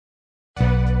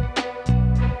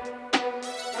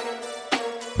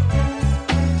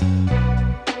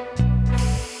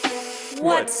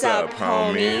What's up,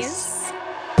 homies?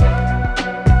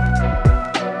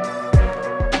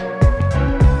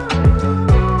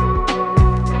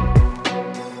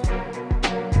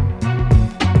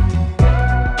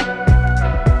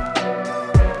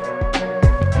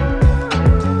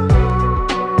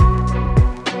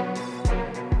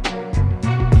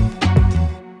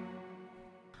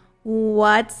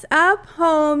 What's up,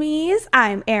 homies?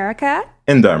 I'm Erica.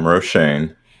 And I'm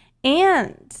Roshane.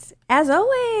 And as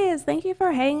always, thank you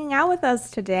for hanging out with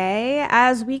us today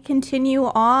as we continue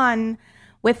on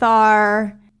with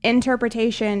our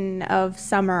interpretation of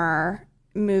summer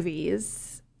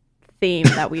movies theme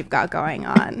that we've got going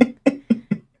on.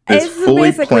 It's fully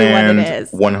basically planned, what it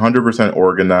is. 100%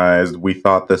 organized. We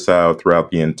thought this out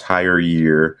throughout the entire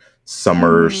year.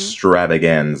 Summer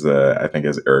extravaganza, I think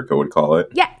as Erica would call it.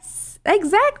 Yes,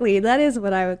 exactly. That is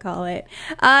what I would call it.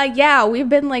 Yeah, we've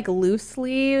been like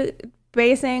loosely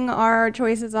basing our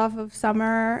choices off of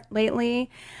summer lately,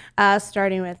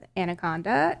 starting with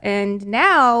Anaconda. And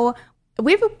now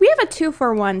we have a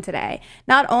 2-for-1 today.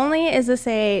 Not only is this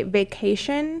a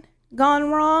vacation gone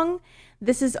wrong,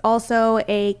 this is also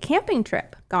a camping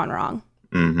trip gone wrong.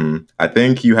 I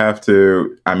think you have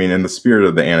to, in the spirit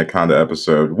of the Anaconda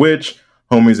episode, which,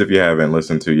 homies, if you haven't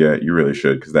listened to yet, you really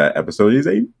should, because that episode is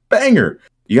a banger.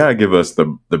 You got to give us the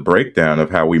breakdown of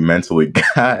how we mentally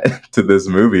got to this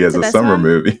movie as a summer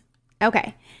movie.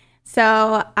 Okay.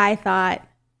 So I thought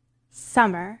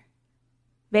summer,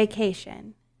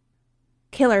 vacation,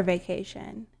 killer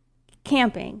vacation,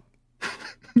 camping,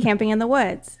 camping in the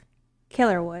woods,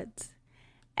 killer woods.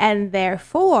 And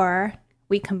therefore,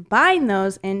 we combine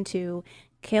those into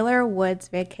Killer Woods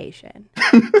Vacation.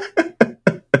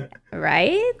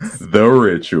 Right? The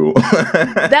Ritual.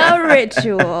 The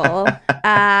Ritual.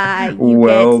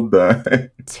 Well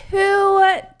done.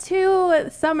 Two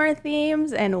summer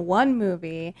themes and one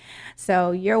movie.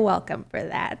 So you're welcome for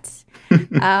that.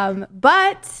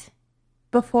 But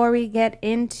before we get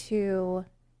into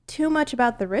too much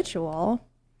about The Ritual,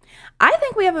 I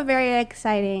think we have a very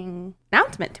exciting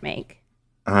announcement to make.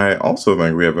 I also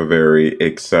think we have a very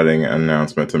exciting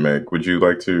announcement to make. Would you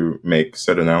like to make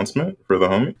said announcement for the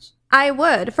homies? I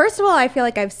would. First of all, I feel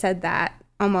like I've said that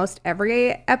almost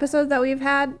every episode that we've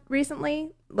had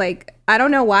recently. Like, I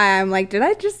don't know why I'm like,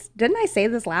 didn't I say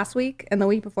this last week and the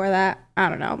week before that? I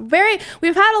don't know.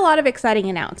 We've had a lot of exciting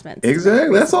announcements.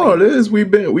 Exactly. That's all it is. We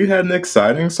had an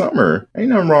exciting summer. Ain't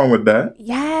nothing wrong with that.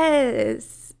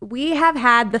 Yes. We have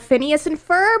had the Phineas and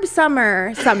Ferb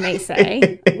summer, some may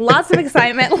say. Lots of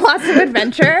excitement, lots of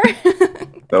adventure.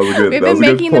 That was a good. We've been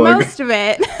making the most of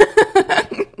it.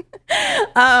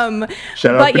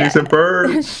 Shout out Phineas and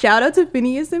Ferb. Shout out to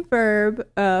Phineas and Ferb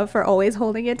for always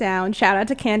holding it down. Shout out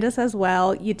to Candace as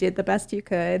well. You did the best you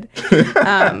could.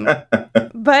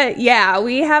 But yeah,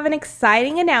 we have an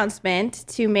exciting announcement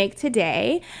to make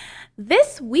today.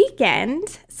 This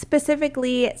weekend,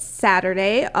 specifically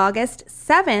Saturday, August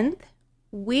 7th,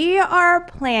 we are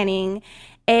planning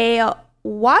a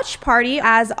watch party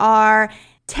as our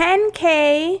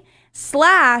 10K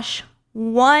 /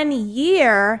 1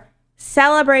 year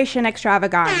celebration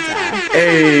extravaganza.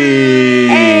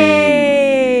 Hey!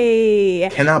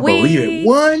 Cannot believe it.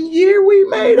 1 year we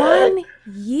made it. 1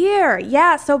 year.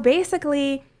 Yeah, so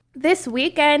basically this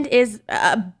weekend is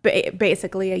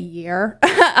basically a year.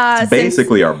 It's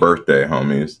basically our birthday,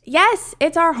 homies. Yes,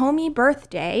 it's our homie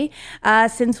birthday.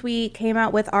 Since we came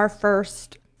out with our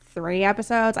first 3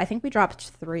 episodes. I think we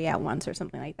dropped 3 at once or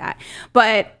something like that.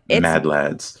 But it's mad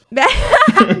lads.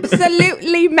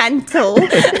 Absolutely mental. But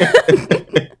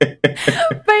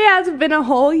yeah, it's been a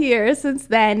whole year since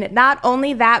then. Not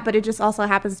only that, but it just also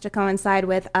happens to coincide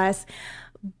with us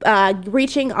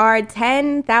reaching our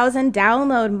 10,000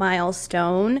 download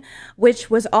milestone, which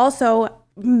was also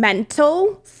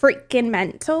freaking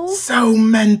mental. So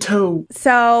mental.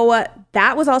 So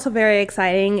that was also very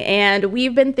exciting, and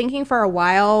we've been thinking for a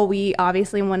while. We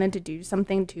obviously wanted to do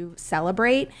something to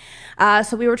celebrate.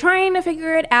 So we were trying to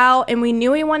figure it out, and we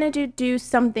knew we wanted to do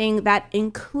something that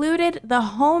included the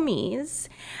homies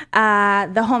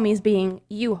being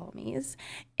you homies.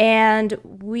 And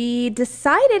we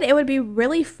decided it would be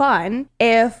really fun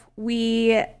if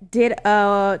we did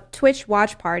a Twitch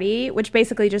watch party, which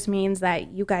basically just means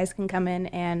that you guys can come in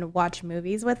and watch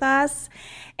movies with us.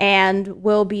 And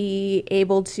we'll be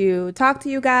able to talk to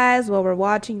you guys while we're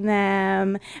watching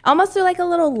them. Almost do like a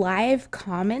little live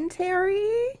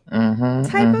commentary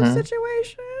type of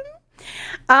situation.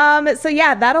 So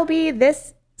yeah, that'll be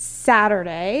this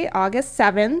Saturday, August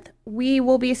 7th. We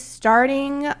will be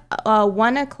starting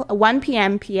 1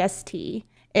 p.m. PST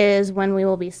is when we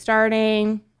will be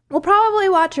starting. We'll probably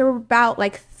watch about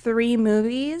like 3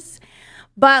 movies,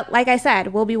 But like I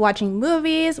said, we'll be watching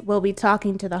movies, we'll be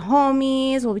talking to the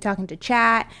homies, we'll be talking to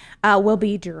chat, we'll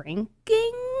be drinking,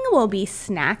 we'll be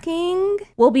snacking,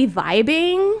 we'll be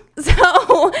vibing.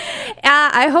 So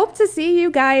I hope to see you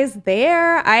guys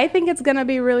there. I think it's going to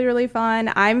be really, really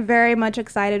fun. I'm very much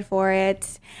excited for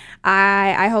it.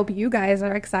 I hope you guys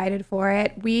are excited for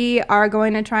it. We are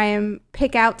going to try and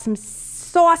pick out some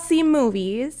saucy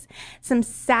movies, some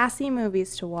sassy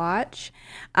movies to watch.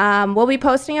 We'll be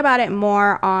posting about it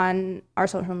more on our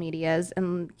social medias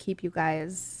and keep you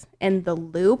guys in the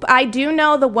loop. I do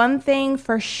know the one thing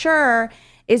for sure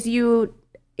is you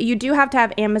do have to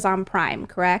have Amazon Prime,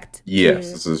 correct?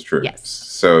 Yes, this is true. Yes.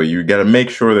 So you got to make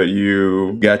sure that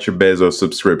you got your Bezos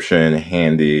subscription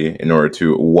handy in order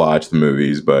to watch the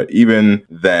movies. But even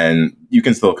then, you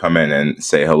can still come in and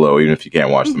say hello, even if you can't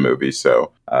watch the movie.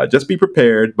 So just be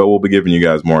prepared. But we'll be giving you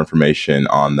guys more information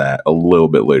on that a little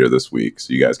bit later this week,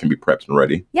 so you guys can be prepped and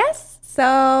ready. Yes.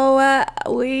 So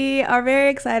we are very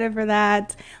excited for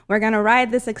that. We're going to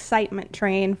ride this excitement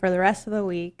train for the rest of the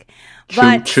week.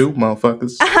 But Choo,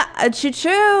 motherfuckers.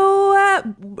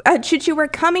 choo-choo. Choo-choo, we're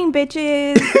coming,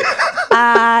 bitches.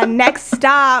 Next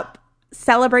stop,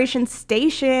 Celebration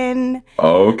Station.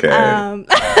 Okay.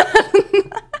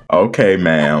 Okay,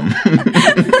 ma'am.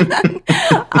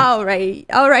 All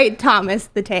right, Thomas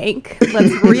the Tank.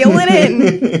 Let's reel it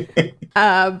in.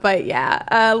 But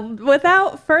yeah,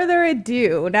 without further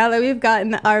ado, now that we've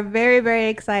gotten our very, very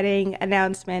exciting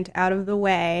announcement out of the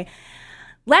way,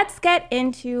 let's get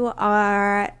into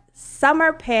our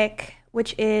summer pick,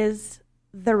 which is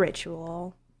The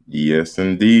Ritual. Yes,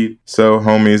 indeed. So,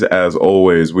 homies, as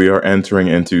always, we are entering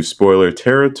into spoiler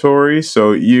territory,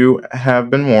 so you have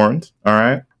been warned, all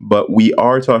right? But we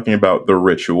are talking about The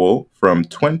Ritual from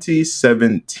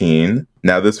 2017.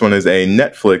 Now, this one is a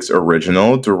Netflix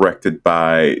original directed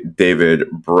by David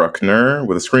Bruckner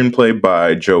with a screenplay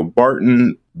by Joe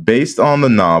Barton based on the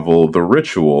novel The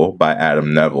Ritual by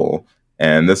Adam Neville.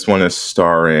 And this one is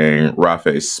starring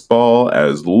Rafe Spall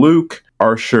as Luke,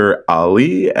 Arshur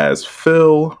Ali as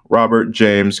Phil, Robert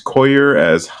James Collier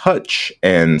as Hutch,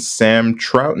 and Sam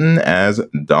Troughton as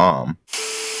Dom.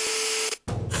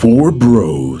 Four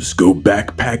bros go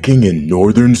backpacking in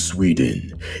northern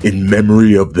Sweden in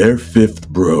memory of their fifth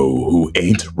bro who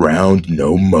ain't round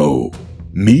no mo.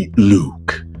 Meet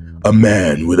Luke, a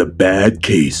man with a bad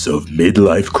case of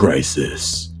midlife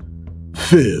crisis.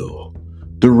 Phil,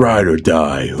 the ride or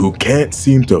die who can't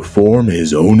seem to form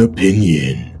his own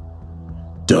opinion.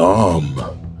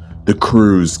 Dom, the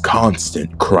crew's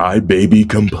constant crybaby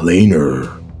complainer.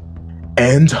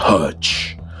 And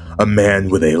Hutch, a man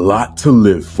with a lot to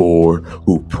live for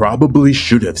who probably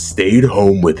should have stayed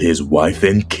home with his wife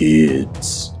and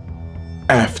kids.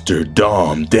 After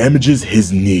Dom damages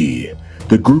his knee,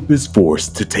 the group is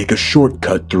forced to take a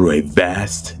shortcut through a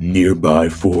vast nearby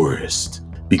forest,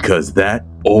 because that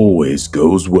always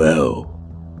goes well.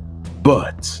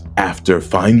 But after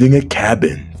finding a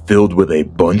cabin filled with a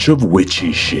bunch of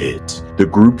witchy shit, the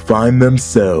group find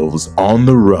themselves on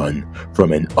the run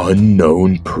from an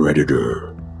unknown predator.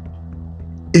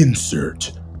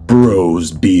 Insert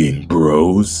bros being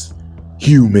bros,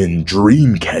 human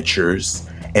dream catchers,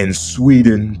 and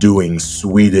Sweden doing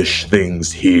Swedish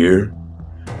things here.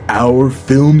 Our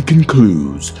film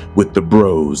concludes with the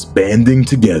bros banding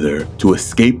together to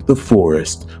escape the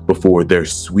forest before their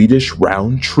Swedish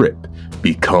round trip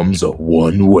becomes a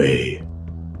one-way.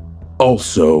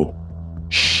 Also,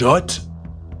 shut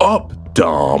up,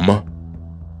 Dom.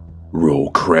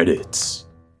 Roll credits.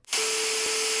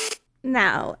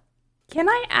 Now, can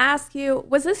I ask you,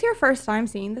 was this your first time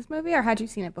seeing this movie, or had you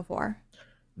seen it before?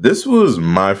 This was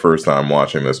my first time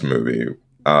watching this movie.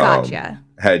 Gotcha.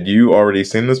 Had you already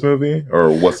seen this movie, or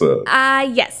what's up?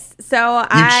 Yes. So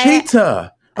You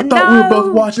cheater! I thought we were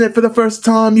both watching it for the first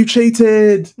time. You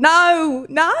cheated. No.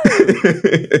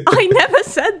 I never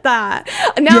said that.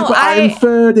 No, yeah, but I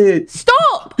inferred it.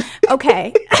 Stop.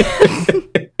 Okay.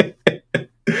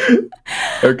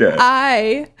 Okay.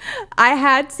 I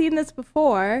had seen this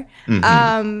before,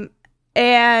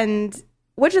 and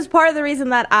which is part of the reason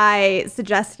that I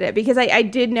suggested it, because I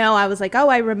did know, I was like, oh,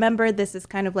 I remember this is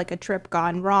kind of like a trip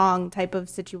gone wrong type of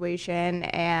situation,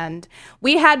 and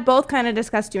we had both kind of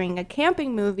discussed doing a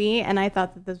camping movie, and I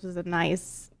thought that this was a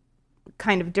nice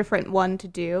kind of different one to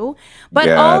do. But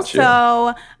Gotcha.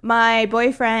 also, my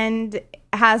boyfriend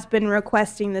has been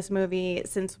requesting this movie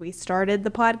since we started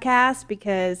the podcast,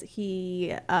 because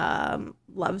he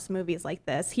loves movies like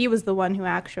this. He was the one who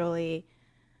actually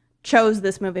chose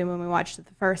this movie when we watched it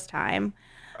the first time.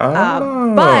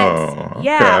 But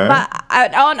yeah,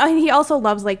 okay. but he also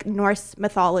loves like Norse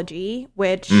mythology,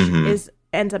 which is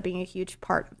ends up being a huge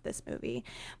part of this movie.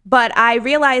 But I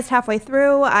realized halfway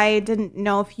through, I didn't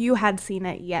know if you had seen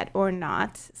it yet or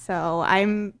not. So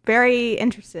I'm very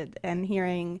interested in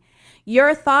hearing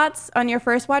your thoughts on your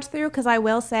first watch through, because I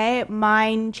will say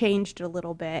mine changed a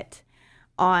little bit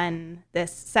on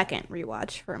this second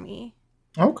rewatch for me.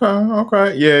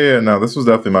 Okay. Yeah. No, this was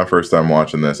definitely my first time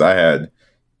watching this. I had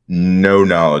no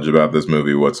knowledge about this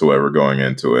movie whatsoever going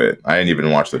into it. I didn't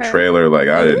even watch the trailer. Like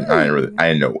I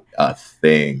didn't know a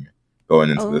thing going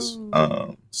into this.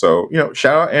 So,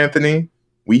 shout out Anthony.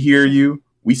 We hear you.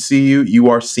 We see you. You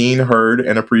are seen, heard,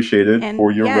 and appreciated for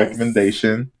your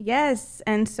recommendation. Yes.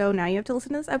 And so now you have to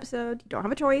listen to this episode. You don't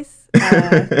have a choice.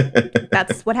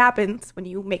 That's what happens when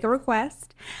you make a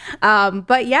request.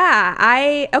 But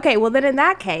yeah, okay. Well, then in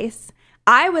that case,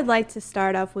 I would like to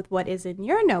start off with what is in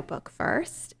your notebook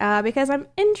first, because I'm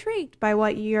intrigued by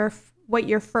what your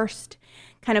first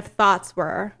kind of thoughts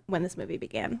were when this movie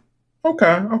began.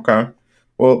 Okay.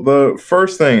 Well, the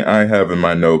first thing I have in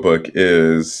my notebook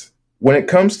is, when it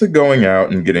comes to going out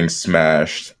and getting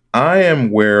smashed, I am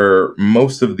where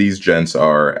most of these gents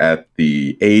are at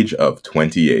the age of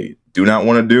 28. Do not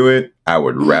want to do it. I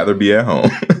would rather be at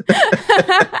home.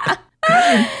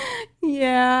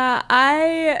 Yeah,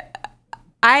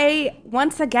 I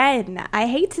once again, I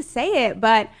hate to say it,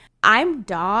 but I'm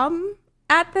Dom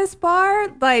at this bar,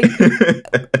 like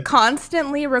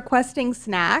constantly requesting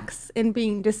snacks and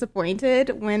being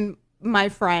disappointed when my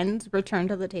friends return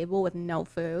to the table with no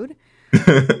food.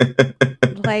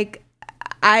 Like,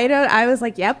 I was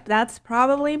like, yep, that's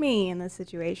probably me in this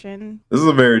situation. This is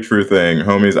a very true thing,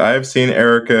 homies. I've seen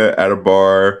Erica at a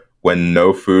bar when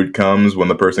no food comes, when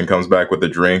the person comes back with the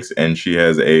drinks, and she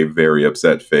has a very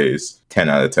upset face 10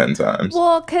 out of 10 times.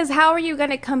 Well, because how are you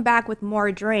going to come back with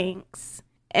more drinks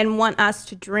and want us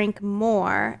to drink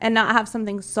more and not have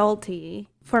something salty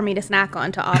for me to snack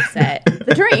on to offset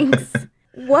the drinks?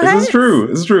 What? This is true.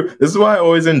 This is why I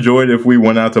always enjoyed if we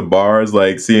went out to bars,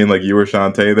 like seeing like you or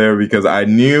Shantae there, because I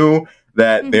knew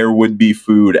that there would be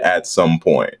food at some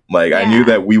point. Like I knew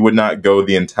that we would not go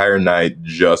the entire night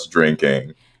just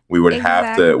drinking. We would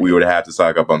have to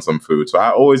stock up on some food. So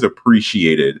I always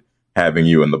appreciated having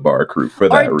you in the bar crew for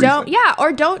that reason.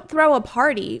 Or don't throw a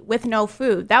party with no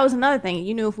food. That was another thing.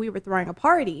 You knew if we were throwing a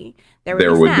party, there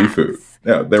would be food.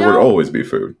 Yeah, there would always be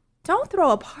food. Don't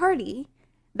throw a party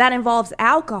that involves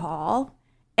alcohol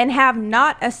and have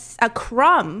not a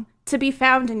crumb to be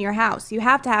found in your house. You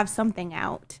have to have something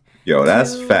out. Yo,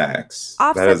 that's facts.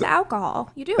 Offset the alcohol.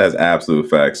 You do. That's absolute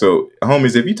facts. So,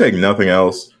 homies, if you take nothing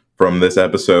else from this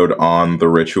episode on The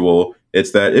Ritual,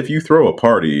 it's that if you throw a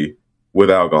party with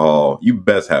alcohol, you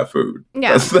best have food.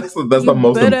 Yeah. That's the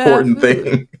most important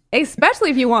thing. Especially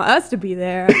if you want us to be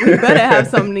there. We better have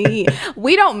something to eat.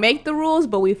 We don't make the rules,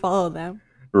 but we follow them.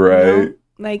 Right. You know?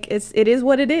 Like, it is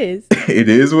what it is. It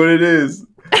is what it is.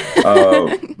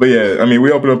 But yeah, I mean,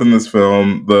 we open up in this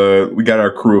film. We got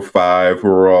our crew of 5 who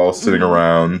are all sitting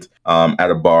around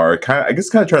at a bar, kind of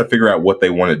trying to figure out what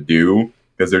they want to do,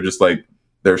 because they're just like,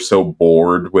 they're so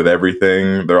bored with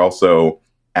everything. They're also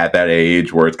at that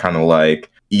age where it's kind of like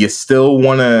you still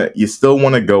want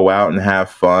to go out and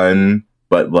have fun,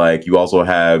 but like you also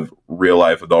have real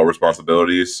life adult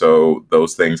responsibilities, so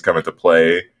those things come into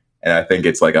play. And I think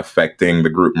it's like affecting the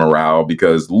group morale,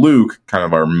 because Luke, kind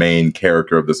of our main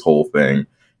character of this whole thing,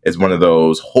 is one of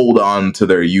those hold on to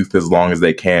their youth as long as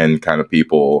they can kind of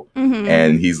people. Mm-hmm.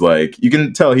 And he's like, you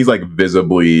can tell he's like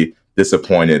visibly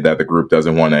disappointed that the group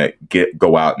doesn't want to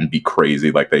go out and be crazy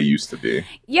like they used to be.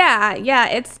 Yeah.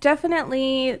 It's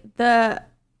definitely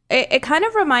it kind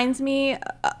of reminds me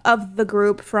of the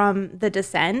group from The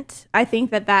Descent. I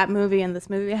think that movie and this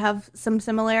movie have some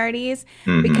similarities,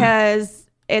 because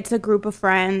it's a group of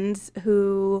friends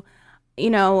who, you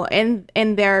know, in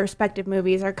their respective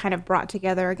movies are kind of brought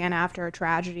together again after a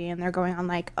tragedy, and they're going on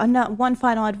like one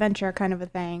final adventure kind of a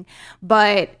thing.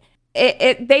 But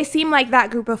they seem like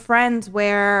that group of friends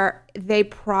where they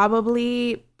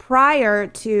probably, prior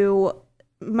to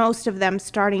most of them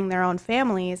starting their own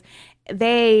families,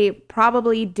 they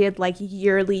probably did like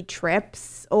yearly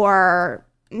trips, or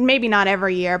maybe not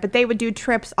every year, but they would do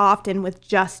trips often with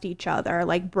just each other,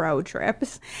 like bro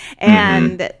trips.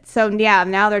 And so, yeah,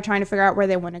 now they're trying to figure out where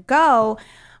they want to go.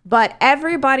 But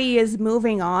everybody is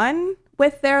moving on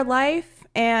with their life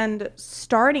and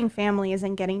starting families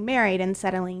and getting married and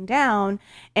settling down.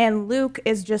 And Luke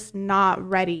is just not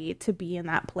ready to be in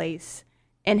that place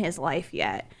in his life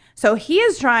yet. So he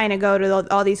is trying to go to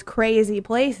all these crazy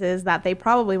places that they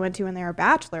probably went to when they were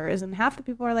bachelors. And half the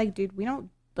people are like, dude, we don't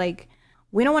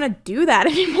want to do that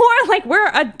anymore. Like,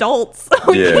 we're adults.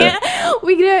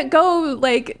 We can't go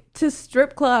like to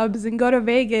strip clubs and go to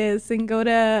Vegas and go to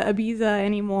Ibiza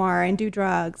anymore and do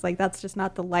drugs. Like, that's just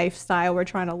not the lifestyle we're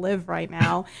trying to live right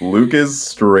now. Luke is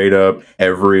straight up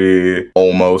every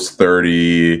almost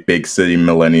 30 big city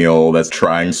millennial that's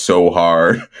trying so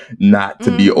hard not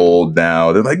to be old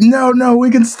now. They're like, no,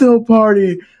 we can still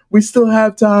party. We still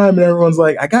have time. And everyone's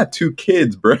like, I got 2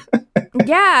 kids, bro.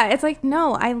 Yeah, it's like,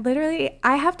 no,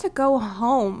 I have to go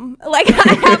home. Like,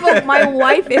 my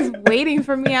wife is waiting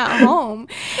for me at home.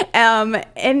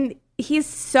 And he's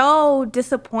so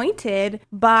disappointed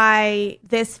by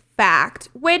this fact,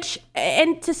 which,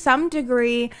 and to some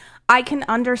degree, I can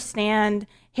understand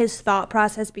his thought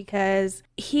process because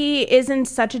he is in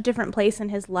such a different place in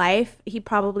his life. He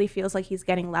probably feels like he's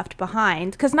getting left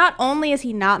behind because not only is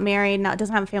he not married,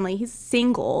 doesn't have a family, he's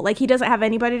single. Like, he doesn't have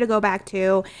anybody to go back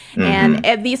to. And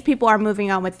these people are moving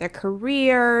on with their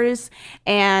careers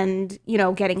and,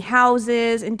 getting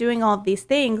houses and doing all of these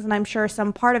things. And I'm sure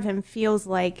some part of him feels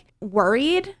like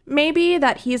worried maybe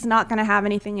that he's not going to have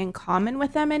anything in common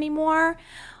with them anymore.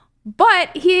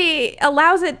 But he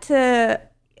allows it to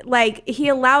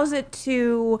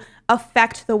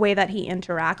affect the way that he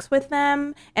interacts with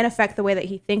them and affect the way that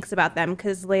he thinks about them.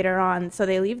 Because later on, so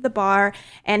they leave the bar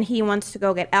and he wants to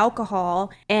go get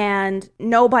alcohol and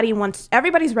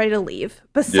everybody's ready to leave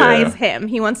besides him.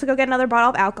 He wants to go get another bottle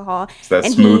of alcohol. It's that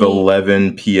smooth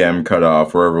 11 p.m.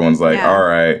 cutoff where everyone's like, all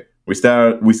right, we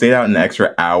stayed out an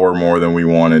extra hour more than we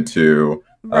wanted to.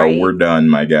 Right. We're done,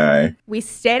 my guy. We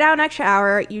stayed out an extra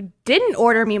hour. You didn't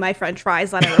order me my French fries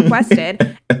that I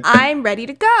requested. I'm ready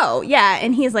to go. Yeah.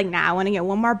 And he's like, nah, I want to get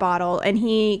one more bottle. And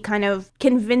he kind of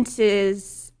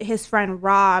convinces his friend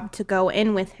Rob to go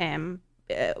in with him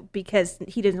because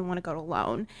he doesn't want to go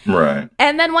alone. Right.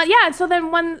 And then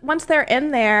once they're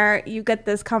in there, you get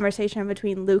this conversation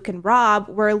between Luke and Rob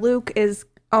where Luke is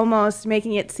almost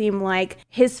making it seem like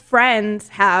his friends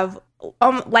have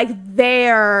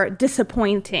they're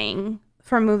disappointing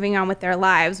for moving on with their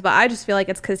lives. But I just feel like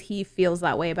it's because he feels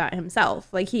that way about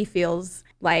himself. Like, he feels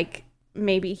like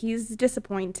maybe he's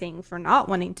disappointing for not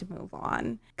wanting to move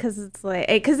on.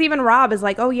 Because even Rob is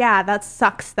like, oh yeah, that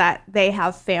sucks that they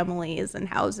have families and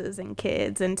houses and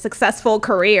kids and successful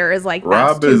careers. Like,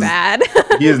 that's too bad.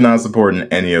 He is not supporting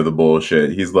any of the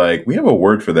bullshit. He's like, we have a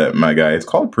word for that, my guy. It's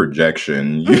called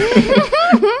projection.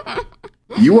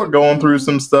 You are going through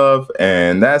some stuff,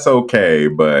 and that's okay,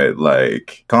 but,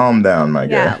 like, calm down, my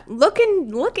guy. Yeah, look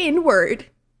inward,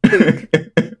 Luke.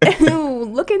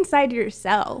 Look inside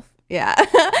yourself. Yeah.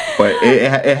 But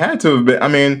it had to have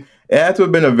been, it had to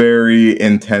have been a very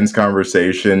intense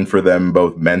conversation for them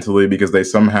both mentally because they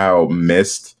somehow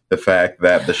missed the fact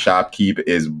that the shopkeep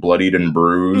is bloodied and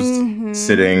bruised,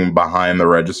 sitting behind the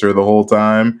register the whole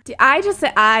time.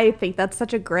 I think that's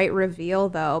such a great reveal,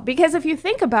 though, because if you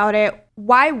think about it,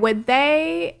 why would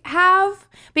they have?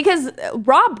 Because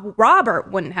Robert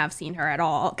wouldn't have seen her at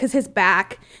all because his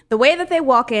back, the way that they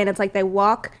walk in, it's like they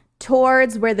walk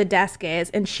towards where the desk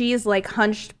is and she's like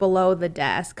hunched below the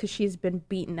desk because she's been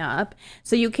beaten up,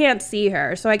 so you can't see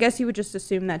her. So I guess you would just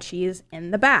assume that she's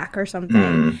in the back or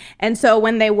something. And so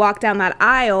when they walk down that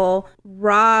aisle,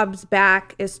 Rob's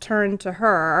back is turned to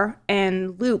her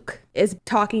and Luke is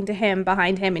talking to him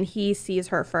behind him and he sees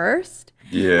her first.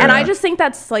 And I just think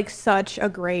that's like such a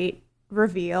great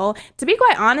reveal. To be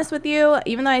quite honest with you,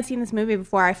 even though I'd seen this movie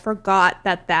before, I forgot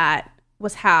that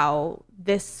was how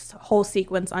this whole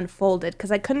sequence unfolded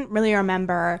because I couldn't really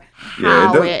remember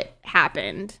how it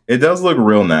happened. It does look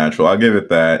real natural. I'll give it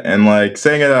that. And like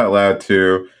saying it out loud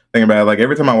too, thinking about it, like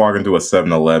every time I walk into a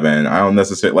 7-Eleven, I don't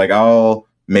necessarily like I'll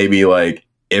maybe like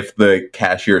if the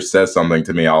cashier says something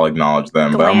to me, I'll acknowledge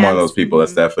them. But I'm one of those people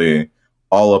that's definitely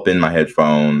all up in my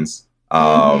headphones.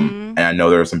 And I know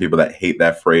there are some people that hate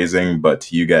that phrasing, but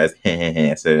to you guys,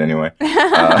 I said it anyway.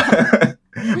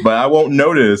 But I won't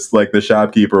notice like the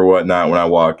shopkeeper or whatnot when I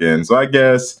walk in. So I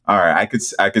guess, all right,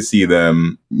 I could see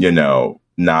them,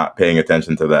 not paying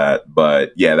attention to that.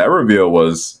 But yeah, that reveal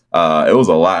was, it was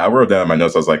a lot. I wrote down in my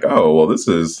notes. I was like, oh, well, this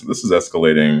is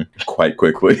escalating quite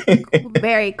quickly.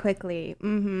 Very quickly.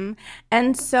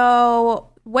 And so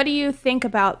what do you think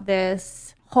about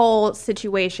this whole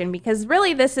situation? Because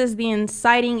really this is the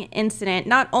inciting incident,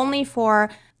 not only for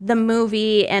the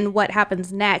movie and what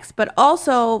happens next, but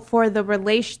also for the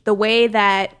way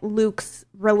that Luke's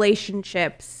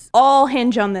relationships all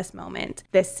hinge on this moment,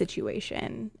 this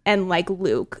situation, and like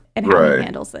Luke and how he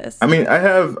handles this. I mean, I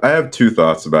have two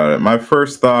thoughts about it. My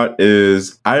first thought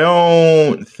is I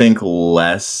don't think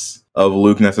less of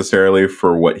Luke necessarily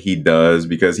for what he does,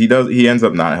 because he ends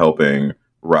up not helping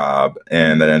Rob,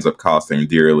 and that ends up costing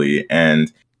dearly.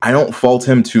 And I don't fault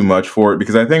him too much for it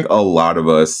because I think a lot of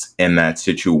us in that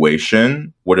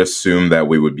situation would assume that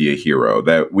we would be a hero,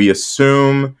 that we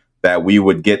assume that we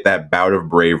would get that bout of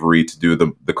bravery to do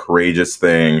the courageous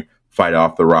thing, fight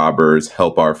off the robbers,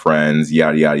 help our friends,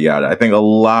 yada, yada, yada. I think a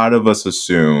lot of us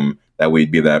assume that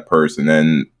we'd be that person.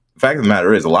 And the fact of the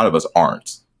matter is, a lot of us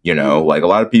aren't. You know, like a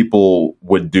lot of people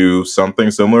would do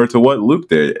something similar to what Luke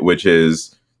did, which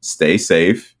is stay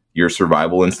safe. Your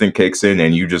survival instinct kicks in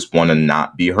and you just want to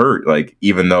not be hurt. Like,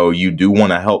 even though you do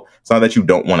want to help, it's not that you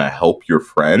don't want to help your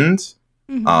friend.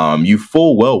 You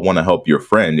full well want to help your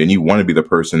friend and you want to be the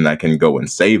person that can go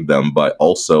and save them, but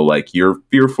also like you're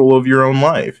fearful of your own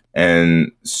life.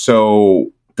 And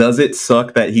so does it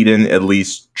suck that he didn't at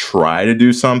least try to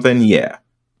do something? Yeah,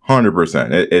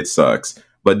 100%. It sucks.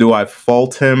 But do I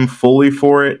fault him fully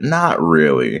for it? Not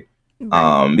really.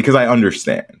 Because I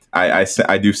understand.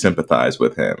 I do sympathize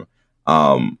with him.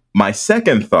 My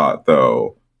second thought,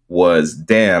 though, was,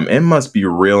 damn, it must be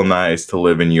real nice to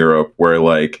live in Europe where,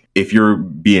 like, if you're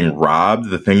being robbed,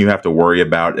 the thing you have to worry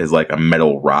about is, like, a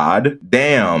metal rod.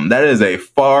 Damn, that is a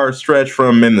far stretch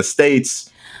from in the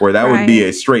States where that would be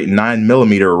a straight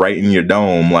 9mm right in your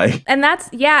dome. Like, and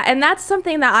that's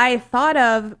something that I thought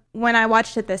of when I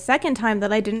watched it the second time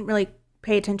that I didn't really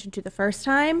pay attention to the first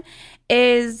time,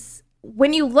 is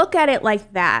when you look at it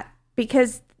like that,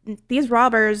 because these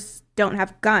robbers don't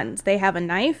have guns. They have a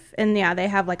knife and they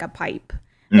have like a pipe.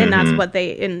 And that's what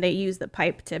they use the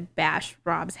pipe to bash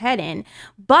Rob's head in.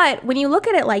 But when you look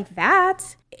at it like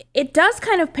that, it does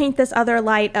kind of paint this other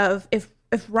light of if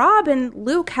Rob and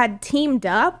Luke had teamed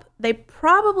up, they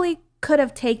probably could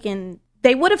have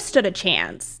they would have stood a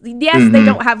chance. Yes, they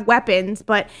don't have weapons,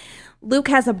 but Luke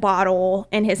has a bottle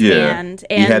in his hand.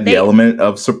 And he had the element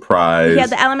of surprise. Yeah,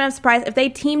 the element of surprise. If they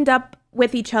teamed up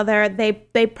with each other,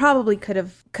 they probably could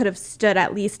have stood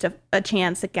at least a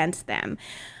chance against them.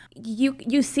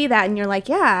 You see that and you're like,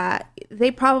 yeah, they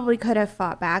probably could have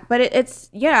fought back. But it's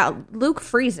Luke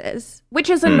freezes, which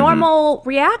is a normal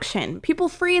reaction. People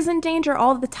freeze in danger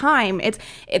all the time.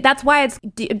 That's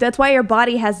why your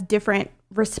body has different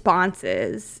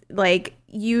responses. Like,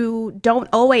 you don't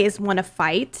always want to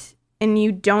fight and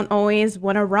you don't always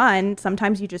want to run.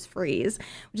 Sometimes you just freeze,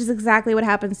 which is exactly what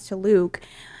happens to Luke.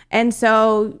 And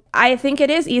so I think it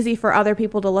is easy for other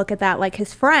people to look at that, like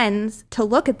his friends, to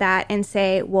look at that and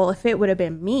say, well, if it would have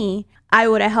been me, I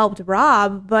would have helped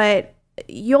Rob. But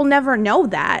you'll never know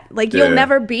that. Like, you'll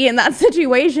never be in that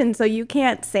situation. So you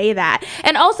can't say that.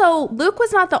 And also, Luke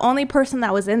was not the only person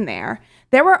that was in there.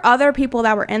 There were other people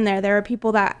that were in there. There were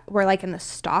people that were like in the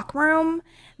stock room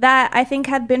that I think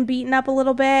had been beaten up a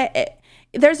little bit.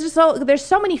 There's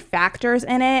so many factors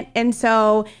in it. And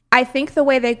so I think the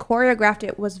way they choreographed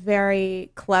it was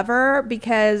very clever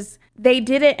because they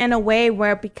did it in a way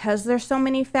where, because there's so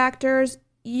many factors,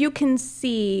 you can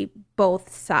see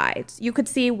both sides. You could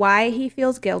see why he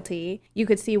feels guilty. You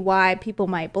could see why people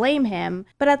might blame him.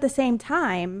 But at the same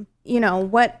time,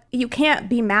 you can't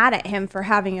be mad at him for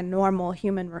having a normal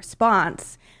human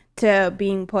response to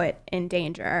being put in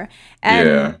danger.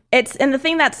 And the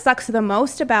thing that sucks the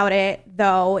most about it,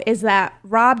 though, is that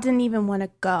Rob didn't even want to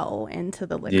go into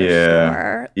the liquor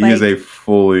store. He is a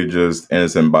fully just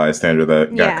innocent bystander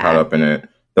that got caught up in it.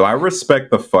 Though I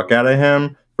respect the fuck out of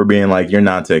him for being like, you're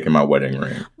not taking my wedding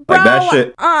ring. Bro, like that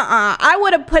shit. I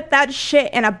would have put that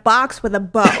shit in a box with a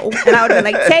bow. And I would have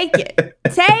been like,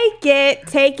 take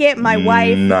it. My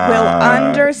wife will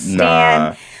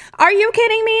understand. Are you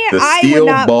kidding me? The steel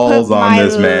balls on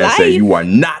this man say, you are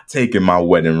not taking my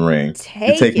wedding ring.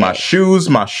 You take my shoes,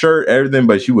 my shirt, everything,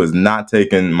 but she was not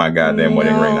taking my goddamn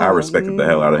wedding ring. I respected the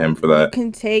hell out of him for that.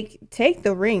 You can take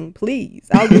the ring, please.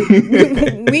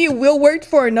 We will work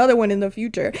for another one in the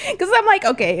future. Because I'm like,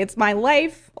 okay, it's my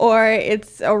life or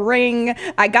it's a ring.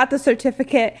 I got the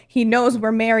certificate. He knows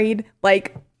we're married.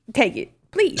 Like, take it.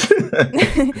 Please.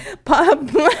 But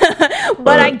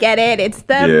I get it. It's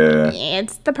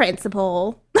the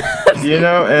principle.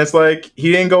 And it's like,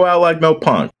 he didn't go out like no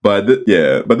punk. But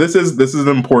this is an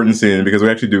important scene because we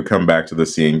actually do come back to the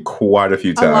scene quite a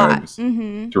few times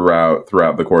throughout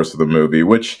the course of the movie,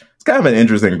 which is kind of an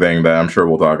interesting thing that I'm sure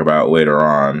we'll talk about later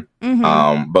on.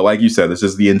 But like you said, this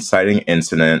is the inciting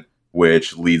incident,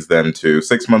 which leads them to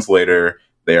 6 months later.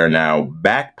 They are now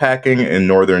backpacking in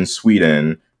northern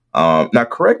Sweden. Now,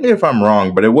 correct me if I'm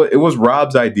wrong, but it was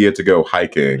Rob's idea to go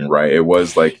hiking, right? It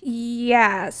was like...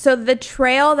 Yeah, so the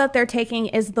trail that they're taking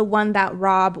is the one that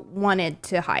Rob wanted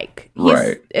to hike.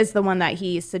 Is the one that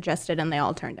he suggested, and they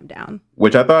all turned him down.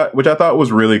 Which I thought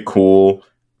was really cool.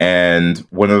 And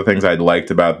one of the things I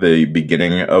liked about the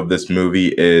beginning of this movie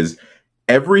is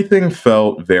everything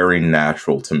felt very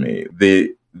natural to me.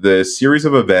 the series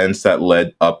of events that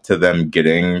led up to them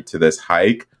getting to this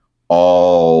hike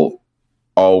all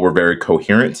were very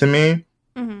coherent to me.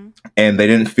 Mm-hmm. And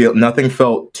nothing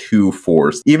felt too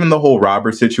forced. Even the whole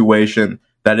robber situation,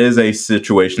 that is a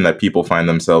situation that people find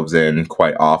themselves in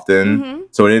quite often. Mm-hmm.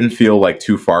 So it didn't feel like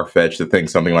too far-fetched to think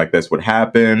something like this would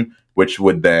happen, which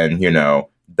would then,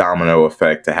 domino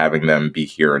effect to having them be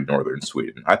here in northern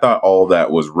Sweden. I thought all of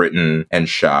that was written and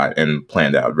shot and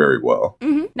planned out very well.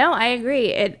 Mm-hmm. No, I agree.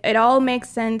 It all makes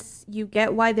sense. You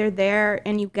get why they're there,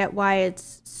 and you get why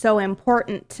it's so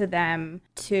important to them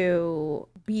to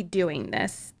be doing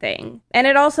this thing. And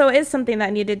it also is something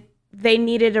that they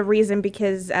needed a reason,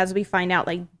 because as we find out,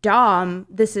 like Dom,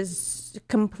 this is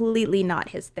completely not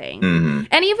his thing. Mm-hmm.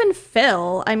 And even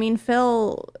Phil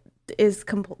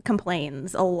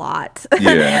complains a lot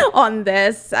on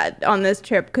this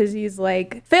trip, because he's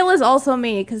like, Phil is also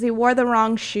me, because he wore the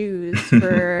wrong shoes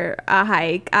for a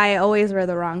hike. I always wear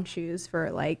the wrong shoes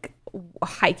for like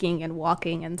hiking and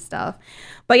walking and stuff.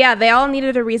 But yeah, they all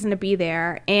needed a reason to be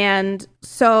there, and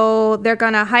so they're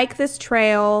gonna hike this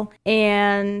trail,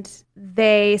 and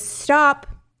they stop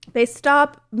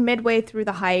midway through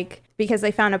the hike because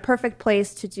they found a perfect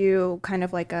place to do kind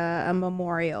of like a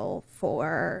memorial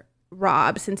for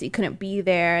Rob. Since he couldn't be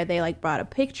there, they like brought a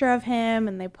picture of him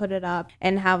and they put it up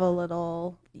and have a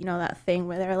little, that thing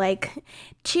where they're like,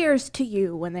 cheers to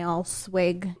you, when they all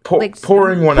swig,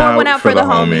 pouring one out for the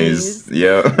homies.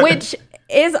 Yeah. Which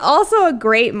is also a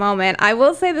great moment. I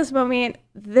will say this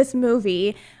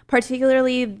movie,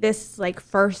 particularly this like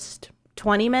first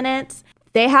 20 minutes,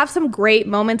 they have some great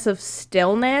moments of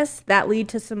stillness that lead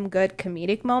to some good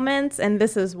comedic moments, and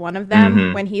this is one of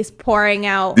them, when he's pouring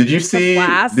out. Did you see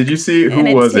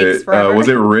who was it? Was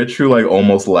it Rich who like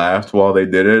almost laughed while they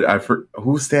did it?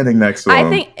 Who's standing next to him? I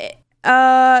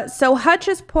think so Hutch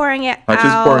is pouring it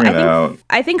out.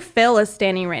 I think Phil is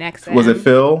standing right next to him. Was it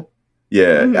Phil?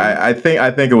 Yeah, mm-hmm. I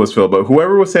think it was Phil, but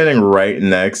whoever was standing right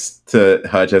next to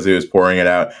Hutch as he was pouring it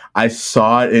out, I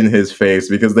saw it in his face,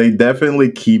 because they definitely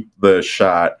keep the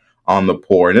shot on the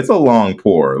pour, and it's a long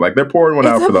pour. Like, they're pouring one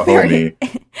out for the homie,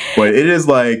 but it's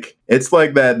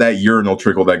like that urinal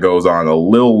trickle that goes on a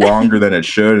little longer than it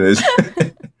should.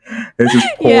 And it's just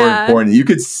pouring. You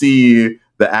could see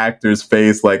the actor's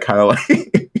face, like kind of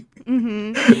like.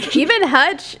 Mm-hmm.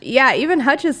 Even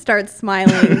Hutch starts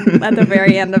smiling at the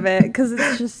very end of it, because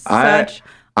it's just such.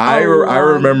 I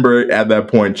remember at that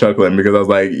point chuckling, because I was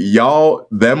like,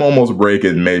 them almost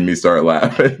breaking made me start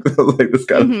laughing. I was like, this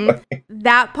kind of funny.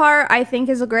 That part I think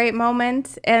is a great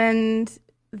moment, and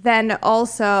then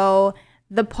also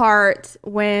the part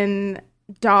when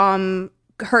Dom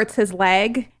hurts his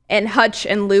leg and Hutch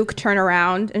and Luke turn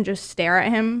around and just stare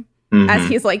at him. Mm-hmm. As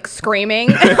he's like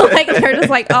screaming. Like, they're just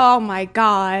like, oh my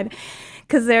God.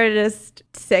 Because they're just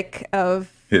sick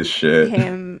of his shit,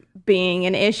 him being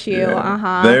an issue.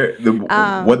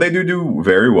 Yeah. What they do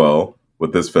very well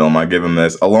with this film, I give them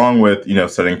this, along with,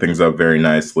 setting things up very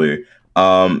nicely.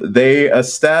 They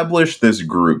establish this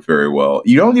group very well.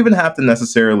 You don't even have to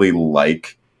necessarily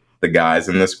like the guys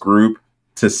in this group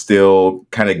to still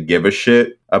kind of give a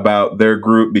shit about their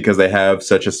group, because they have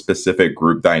such a specific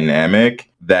group dynamic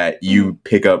that you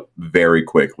pick up very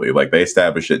quickly. Like, they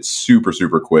establish it super,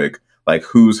 super quick, like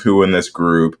who's who in this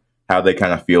group, how they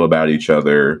kind of feel about each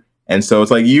other. And so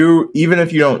it's like, even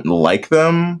if you don't like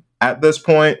them at this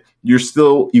point, you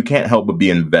can't help but be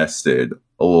invested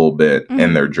a little bit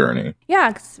in their journey.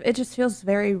 Yeah, 'cause it just feels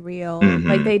very real. Mm-hmm.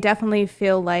 Like, they definitely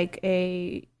feel like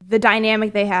the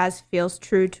dynamic they have feels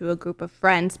true to a group of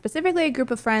friends, specifically a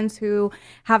group of friends who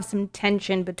have some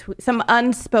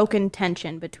unspoken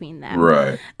tension between them.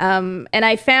 Right. And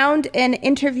I found an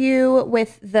interview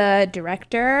with the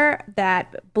director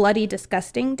that Bloody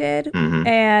Disgusting did. Mm-hmm.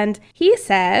 And he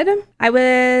said, I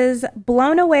was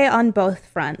blown away on both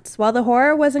fronts. While the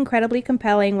horror was incredibly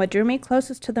compelling, what drew me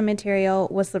closest to the material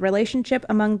was the relationship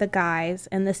among the guys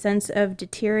and the sense of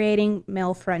deteriorating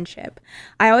male friendship.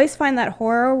 I always find that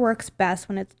horror works best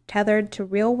when it's tethered to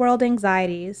real-world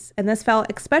anxieties, and this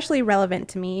felt especially relevant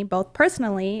to me, both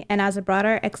personally and as a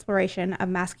broader exploration of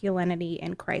masculinity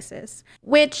in crisis.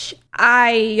 Which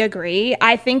I agree.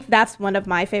 I think that's one of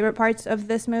my favorite parts of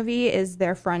this movie, is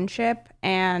their friendship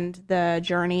and the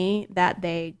journey that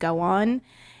they go on.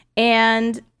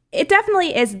 And it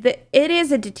definitely is. It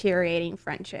is a deteriorating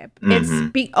friendship.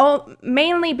 Mm-hmm. It's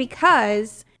mainly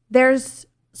because there's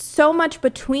so much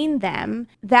between them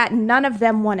that none of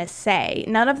them want to say.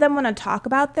 None of them want to talk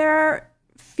about their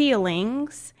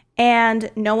feelings, and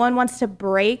no one wants to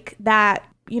break that,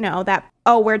 that,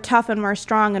 oh, we're tough and we're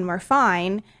strong and we're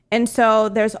fine. And so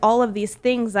there's all of these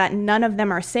things that none of them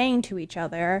are saying to each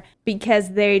other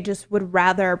because they just would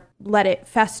rather let it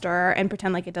fester and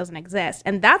pretend like it doesn't exist.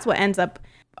 And that's what ends up,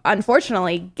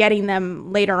 unfortunately, getting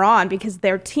them later on, because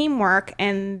their teamwork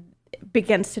and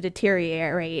begins to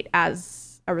deteriorate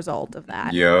as a result of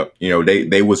that. Yeah.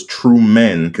 They was true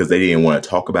men because they didn't want to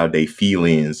talk about their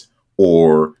feelings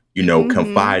or,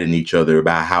 confide in each other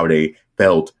about how they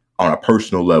felt on a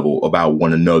personal level about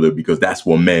one another, because that's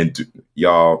what men do.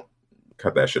 Y'all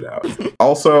cut that shit out.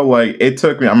 Also, like, it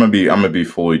took me, I'm gonna be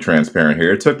fully transparent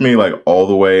here. It took me like all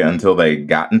the way until they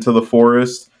got into the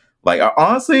forest. Like,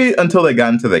 honestly, until they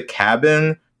got into the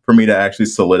cabin for me to actually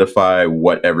solidify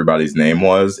what everybody's name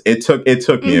was. It took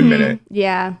me a minute.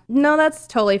 Yeah. No, that's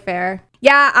totally fair.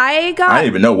 Yeah, I didn't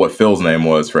even know what Phil's name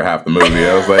was for half the movie.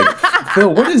 I was like,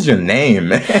 Phil, what is your name,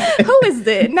 man? Who is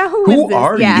this? Now, who is this? Who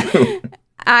are you?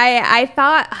 I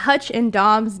thought Hutch and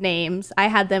Dom's names, I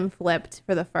had them flipped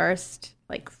for the first,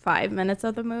 5 minutes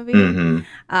of the movie. Mm-hmm.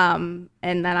 And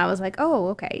then I was like, oh,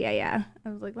 okay, yeah. I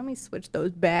was like, let me switch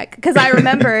those back. Because I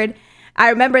remembered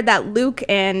that Luke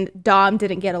and Dom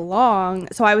didn't get along,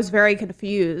 so I was very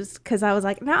confused. Because I was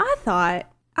like, no, I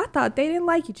thought they didn't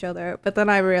like each other. But then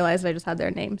I realized I just had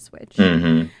their name switched.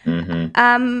 Mm-hmm.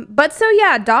 Mm-hmm. But so,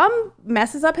 yeah, Dom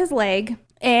messes up his leg.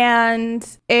 And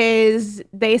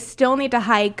they still need to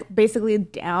hike basically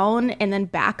down and then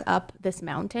back up this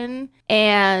mountain,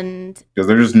 and because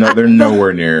they're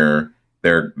nowhere near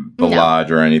the lodge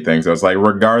or anything. So it's like,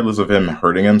 regardless of him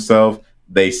hurting himself,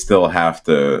 they still have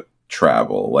to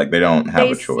travel. Like, they don't have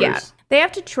a choice. Yeah, they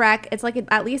have to trek. It's like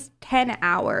at least 10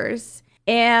 hours,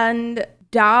 and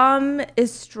Dom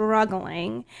is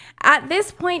struggling at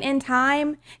this point in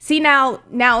time. See, now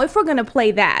if we're going to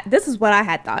play that, this is what I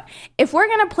had thought. If we're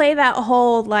going to play that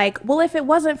whole, if it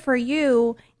wasn't for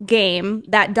you game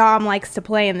that Dom likes to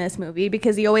play in this movie,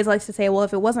 because he always likes to say, well,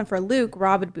 if it wasn't for Luke,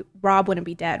 Rob wouldn't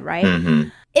be dead, right? Mm-hmm.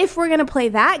 If we're going to play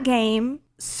that game,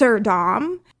 Sir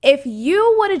Dom, if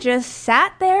you would have just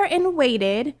sat there and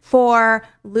waited for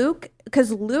Luke,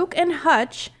 because Luke and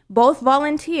Hutch both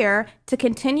volunteer to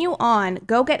continue on,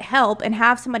 go get help, and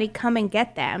have somebody come and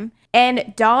get them.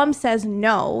 And Dom says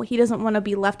no, he doesn't want to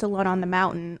be left alone on the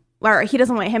mountain, or he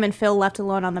doesn't want him and Phil left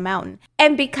alone on the mountain.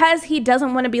 And because he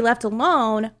doesn't want to be left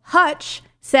alone, Hutch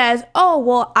says, oh,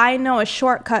 well, I know a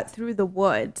shortcut through the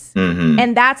woods. Mm-hmm.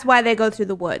 And that's why they go through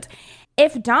the woods.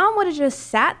 If Dom would have just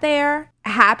sat there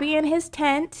happy in his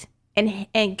tent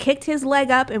and kicked his leg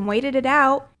up and waited it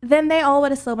out, then they all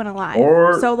would have still been alive.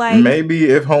 Or so, maybe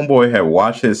if Homeboy had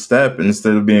watched his step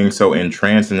instead of being so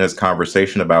entranced in his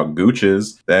conversation about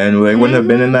gooches, then they wouldn't have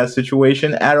been in that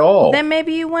situation at all. Then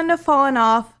maybe you wouldn't have fallen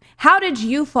off. How did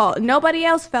you fall? Nobody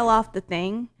else fell off the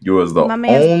thing. You was the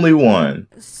only one.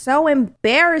 So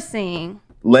embarrassing.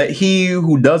 Let he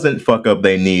who doesn't fuck up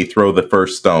their knee throw the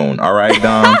first stone. All right,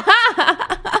 Dom?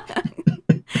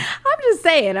 Just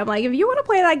saying, I'm like, if you want to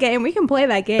play that game, we can play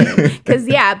that game.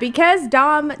 Because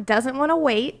Dom doesn't want to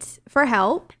wait for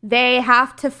help, they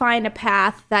have to find a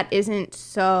path that isn't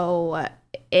so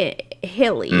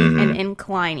hilly and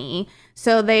incliney.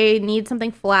 So they need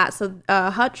something flat. So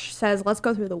Hutch says, let's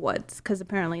go through the woods, because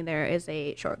apparently there is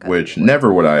a shortcut. Which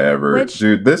never would I ever.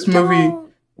 Dude, this movie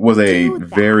was a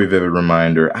very vivid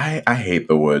reminder. I hate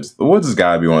the woods. The woods has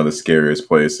got to be one of the scariest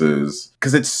places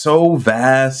because it's so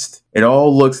vast. It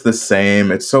all looks the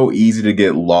same. It's so easy to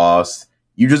get lost.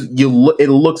 It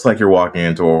looks like you're walking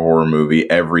into a horror movie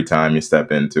every time you step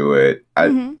into it.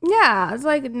 Yeah, it's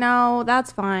like, no,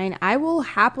 that's fine. I will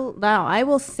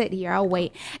sit here. I'll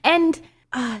wait. And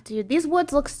dude, these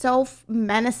woods look so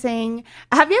menacing.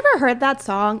 Have you ever heard that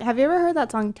song?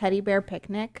 Teddy Bear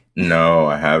Picnic? No,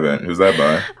 I haven't. Who's that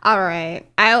by? All right.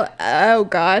 Oh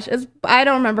gosh. I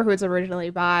don't remember who it's originally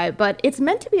by, but it's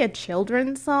meant to be a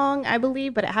children's song, I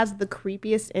believe, but it has the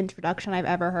creepiest introduction I've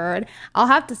ever heard. I'll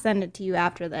have to send it to you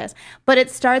after this. But it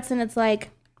starts and it's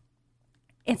like,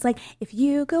 if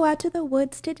you go out to the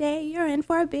woods today, you're in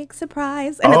for a big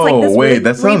surprise. And it's like this wait,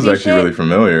 that sounds actually really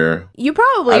familiar. You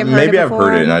probably have heard it before. Maybe I've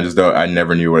heard it, and I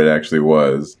never knew what it actually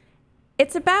was.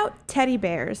 It's about teddy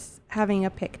bears having a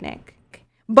picnic.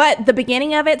 But the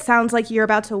beginning of it sounds like you're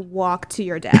about to walk to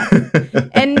your death.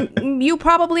 And you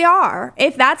probably are.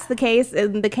 If that's the case,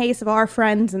 in the case of our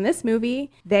friends in this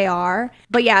movie, they are.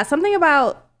 But yeah, something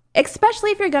about,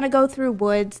 especially if you're going to go through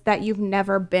woods that you've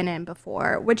never been in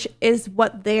before, which is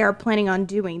what they are planning on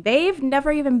doing. They've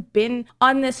never even been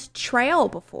on this trail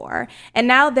before. And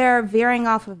now they're veering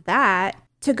off of that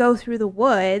to go through the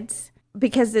woods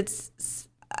because it's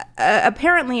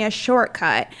apparently a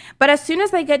shortcut. But as soon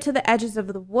as they get to the edges of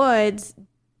the woods,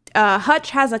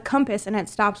 Hutch has a compass and it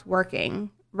stops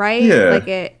working, right? Yeah. Like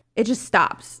it just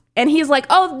stops. And he's like,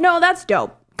 oh, no, that's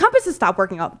dope. Compasses stop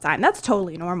working all the time. That's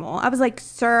totally normal. I was like,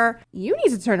 sir, you need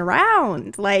to turn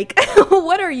around. Like,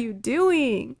 what are you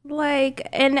doing? Like,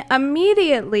 and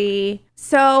immediately,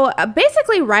 so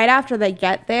basically right after they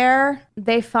get there,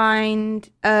 they find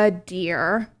a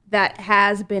deer that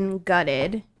has been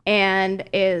gutted and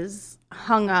is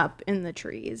hung up in the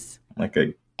trees. Like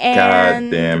a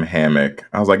goddamn hammock.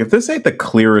 I was like, if this ain't the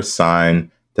clearest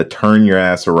sign to turn your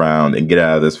ass around and get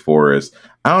out of this forest,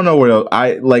 I don't know what else.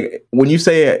 I like when you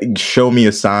say show me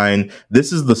a sign,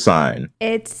 this is the sign.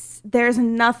 There's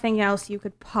nothing else you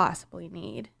could possibly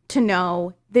need to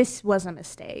know this was a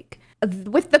mistake.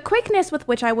 With the quickness with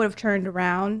which I would have turned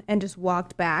around and just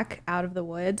walked back out of the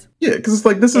woods. Yeah, because it's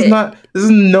like this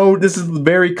is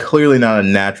very clearly not a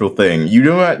natural thing.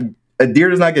 A deer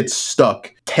does not get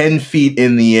stuck 10 feet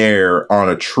in the air on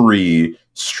a tree,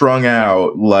 strung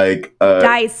out like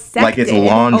it's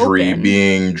laundry open.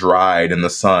 Being dried in the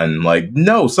sun. Like,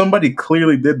 no, somebody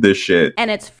clearly did this shit.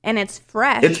 And it's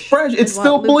fresh. It's fresh. It's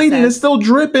still bleeding. Says. It's still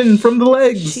dripping from the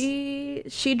legs.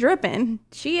 She dripping.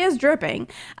 She is dripping.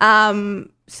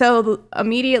 So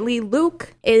immediately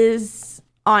Luke is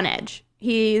on edge.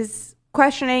 He's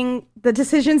questioning the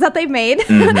decisions that they've made.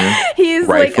 Mm-hmm. He's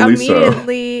rightfully like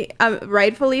immediately,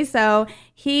 rightfully so.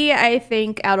 He, I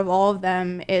think, out of all of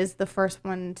them, is the first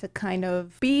one to kind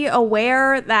of be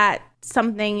aware that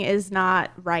something is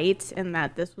not right and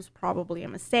that this was probably a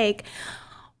mistake.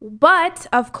 But,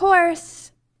 of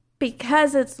course,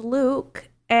 because it's Luke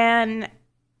and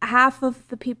half of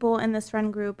the people in this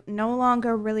friend group no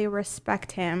longer really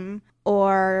respect him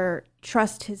or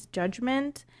trust his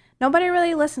judgment, nobody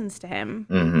really listens to him.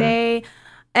 Mm-hmm.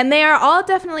 They are all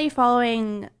definitely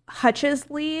following Hutch's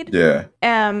lead. Yeah.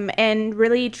 And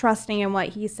really trusting in what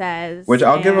he says. Which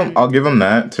I'll give him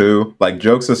that too. Like,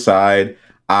 jokes aside,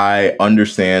 I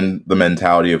understand the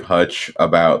mentality of Hutch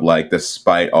about, like,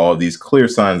 despite all of these clear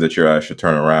signs that your ass should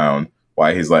turn around,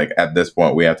 why he's like, at this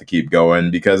point we have to keep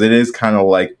going, because it is kind of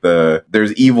like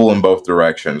there's evil in both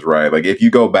directions, right? Like, if you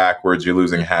go backwards, you're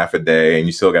losing half a day and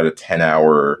you still got a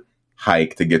 10-hour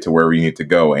hike to get to wherever you need to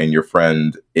go, and your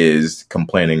friend is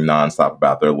complaining nonstop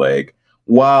about their leg.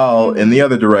 While in the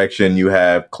other direction, you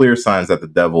have clear signs that the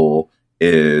devil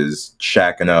is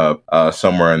shacking up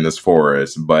somewhere in this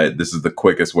forest, but this is the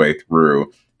quickest way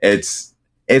through. It's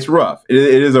rough. It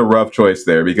is a rough choice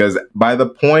there, because by the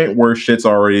point where shit's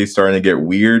already starting to get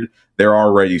weird, they're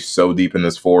already so deep in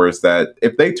this forest that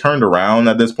if they turned around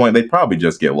at this point, they'd probably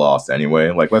just get lost anyway.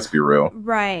 Like, let's be real.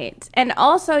 Right. And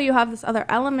also you have this other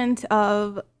element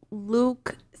of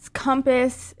Luke's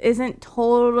compass isn't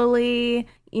totally,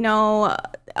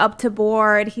 up to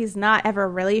board. He's not ever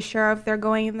really sure if they're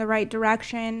going in the right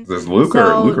direction. Is this Luke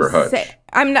or Hutch?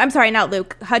 I'm sorry, not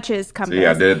Luke. Hutch's compass. See,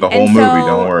 I did the whole movie,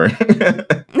 don't worry.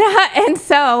 And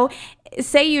so,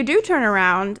 say you do turn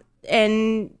around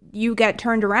and you get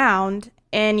turned around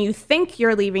and you think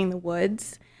you're leaving the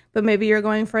woods, but maybe you're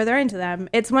going further into them.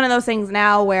 It's one of those things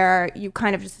now where you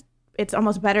kind of just, it's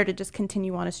almost better to just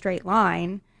continue on a straight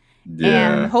line.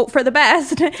 Yeah. And hope for the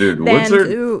best. Dude,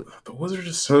 the woods are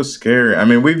just so scary. I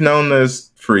mean, we've known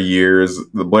this for years.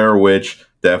 The Blair Witch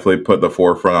definitely put the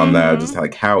forefront on that, just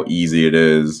like how easy it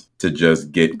is to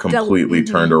just get completely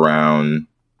turned around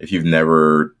if you've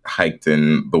never hiked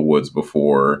in the woods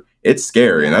before. It's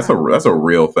scary, and that's a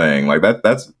real thing. Like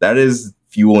that is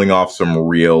fueling off some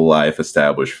real life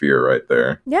established fear right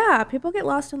there. Yeah, people get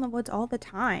lost in the woods all the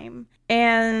time.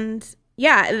 And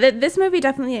yeah, this movie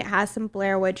definitely has some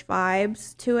Blair Witch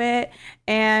vibes to it.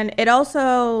 And it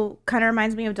also kind of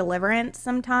reminds me of Deliverance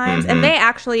sometimes. Mm-hmm. And they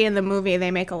actually, in the movie,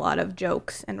 they make a lot of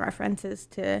jokes and references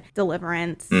to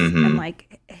Deliverance and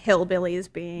like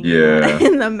hillbillies being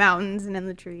in the mountains and in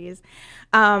the trees.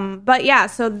 But yeah,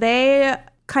 so they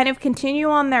kind of continue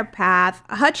on their path.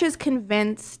 Hutch has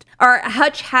convinced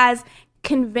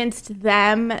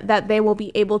them that they will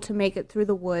be able to make it through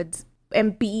the woods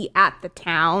and be at the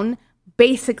town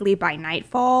basically by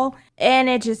nightfall, and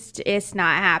it's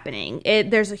not happening.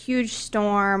 There's a huge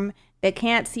storm. They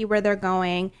can't see where they're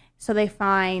going, so they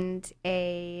find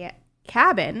a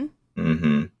cabin.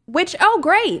 Which,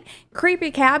 great.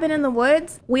 Creepy cabin in the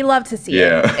woods. We love to see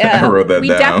it. I wrote that down. We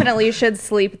definitely should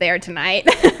sleep there tonight.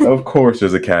 Of course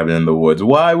there's a cabin in the woods.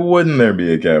 Why wouldn't there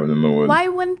be a cabin in the woods? Why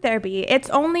wouldn't there be? It's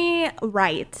only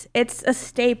right. It's a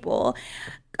staple.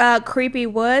 Creepy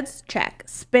woods, check.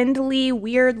 Spindly,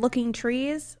 weird-looking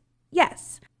trees,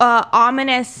 yes.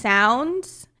 Ominous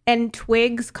sounds and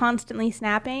twigs constantly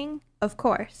snapping, of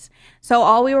course. So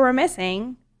all we were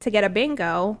missing to get a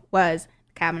bingo was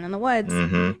cabin in the woods.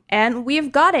 Mm-hmm. And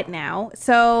we've got it now.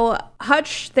 So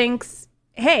Hutch thinks,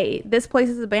 hey, this place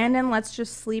is abandoned. Let's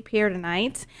just sleep here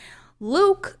tonight.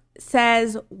 Luke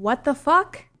says, what the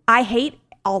fuck? I hate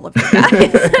all of you guys.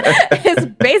 It's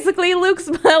basically Luke's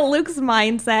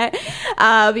mindset,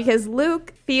 because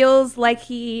Luke feels like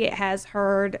he has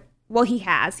heard. Well, he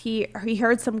has. He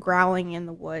heard some growling in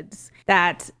the woods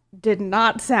that did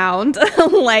not sound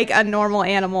like a normal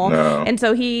animal, No. and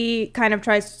so he kind of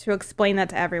tries to explain that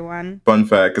to everyone. Fun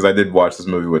fact, because I did watch this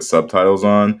movie with subtitles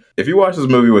on. If you watch this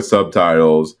movie with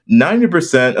subtitles,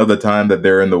 90% of the time that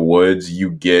they're in the woods,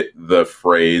 you get the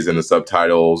phrase in the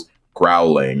subtitles,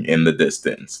 growling in the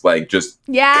distance, like just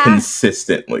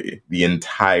consistently the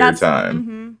entire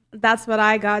time. That's what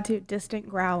I got to, distant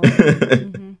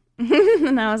growling.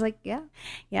 And I was like, yeah,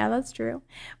 that's true.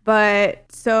 But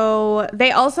so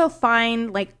they also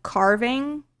find like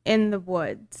carving in the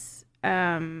woods.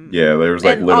 There's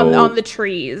like little on the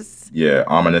trees. Yeah,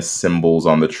 ominous symbols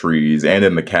on the trees, and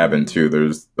in the cabin too.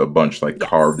 There's a bunch like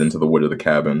carved into the wood of the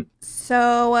cabin.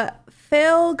 So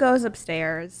Phil goes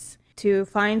upstairs to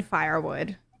find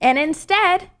firewood, and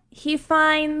instead he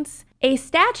finds a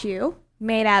statue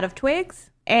made out of twigs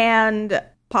and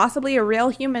possibly a real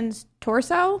human's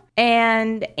torso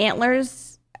and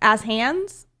antlers as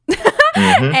hands.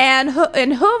 And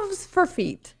hooves for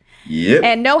feet. Yep.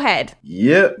 And no head.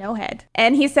 Yep. No head.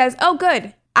 And he says, oh,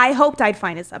 good. I hoped I'd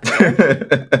find this up here.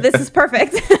 This is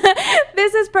perfect.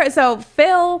 So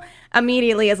Phil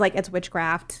immediately is like, it's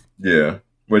witchcraft. Yeah.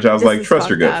 Which I was like, trust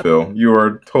your gut, Phil. You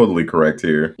are totally correct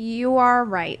here. You are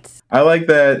right. I like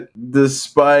that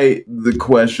despite the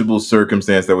questionable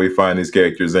circumstance that we find these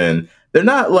characters in, they're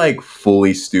not like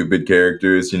fully stupid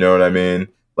characters, you know what I mean?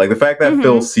 Like the fact that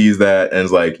Phil sees that and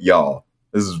is like, y'all,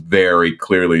 this is very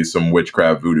clearly some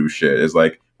witchcraft voodoo shit. Is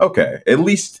like, okay, at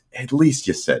least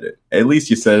you said it. At least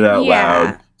you said it out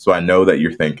loud, so I know that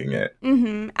you're thinking it.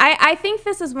 I think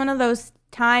this is one of those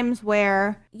times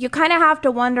where you kind of have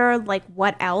to wonder, like,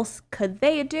 what else could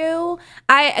they do?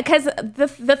 Because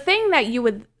the thing that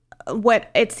what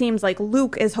it seems like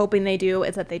Luke is hoping they do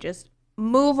is that they just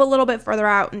move a little bit further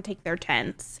out and take their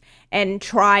tents and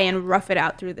try and rough it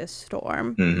out through this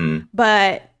storm.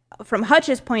 But from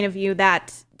Hutch's point of view,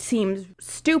 that seems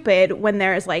stupid when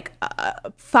there's like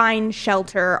a fine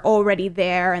shelter already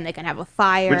there and they can have a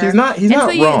fire. Which he's not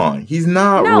wrong. He's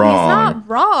not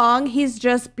wrong. He's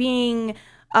just being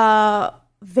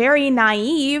very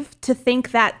naive to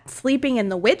think that sleeping in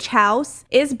the witch house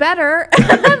is better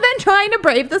than trying to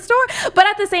brave the storm. But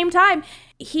at the same time,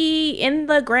 he, in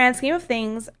the grand scheme of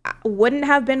things, wouldn't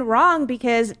have been wrong,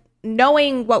 because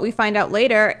knowing what we find out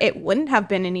later, it wouldn't have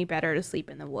been any better to sleep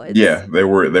in the woods. Yeah, they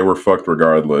were fucked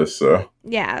regardless, so.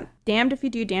 Yeah, damned if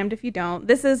you do, damned if you don't.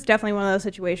 This is definitely one of those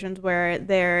situations where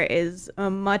there is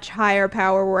a much higher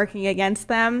power working against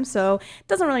them, so it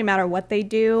doesn't really matter what they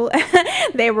do.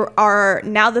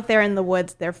 Now that they're in the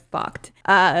woods, they're fucked.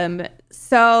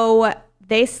 So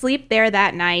they sleep there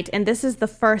that night, and this is the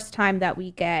first time that we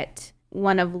get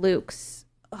one of Luke's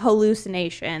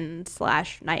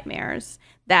hallucination/nightmares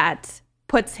that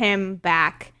puts him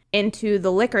back into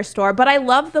the liquor store. But I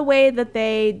love the way that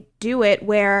they do it,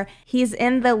 where he's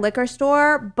in the liquor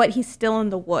store, but he's still in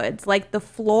the woods. Like the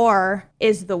floor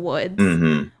is the woods,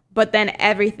 but then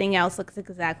everything else looks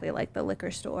exactly like the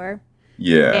liquor store.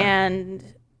 Yeah. And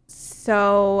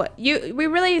so we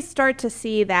really start to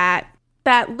see that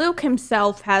Luke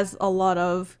himself has a lot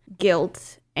of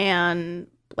guilt and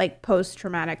like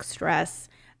post-traumatic stress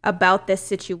about this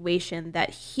situation that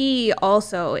he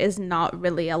also is not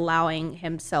really allowing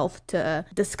himself to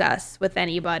discuss with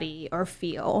anybody or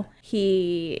feel.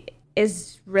 He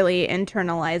is really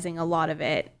internalizing a lot of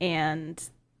it, and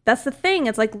that's the thing.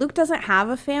 It's like Luke doesn't have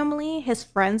a family. His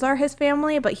friends are his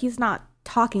family, but he's not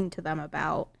talking to them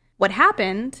about what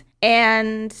happened,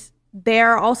 and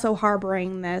they're also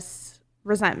harboring this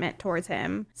resentment towards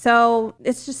him. So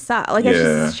it's just it's just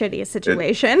a shitty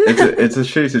situation. It's a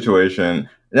shitty situation.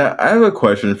 Yeah, I have a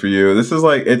question for you. This is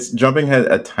like, it's jumping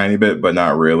ahead a tiny bit, but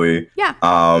not really. Yeah.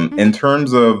 In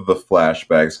terms of the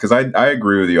flashbacks, because I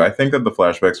agree with you. I think that the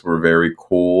flashbacks were very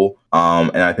cool.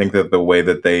 And I think that the way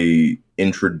that they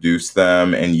introduced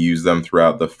them and used them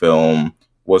throughout the film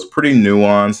was pretty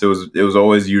nuanced. It was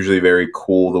always usually very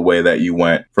cool the way that you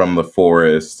went from the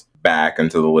forest back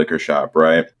into the liquor shop,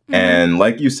 right? And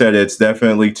like you said, it's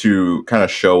definitely to kind of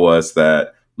show us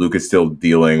that Luke is still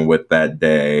dealing with that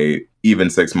day, even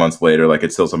 6 months later. Like,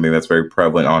 it's still something that's very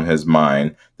prevalent on his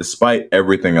mind, despite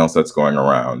everything else that's going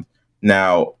around.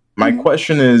 Now, my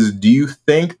question is, do you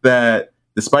think that,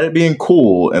 despite it being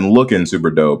cool and looking super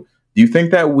dope, Do you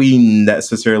think that we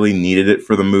necessarily needed it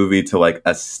for the movie to like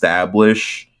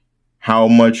establish how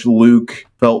much Luke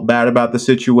felt bad about the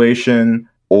situation?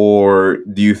 Or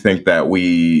do you think that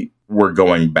we were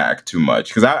going back too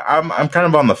much? Because I'm kind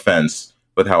of on the fence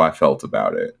with how I felt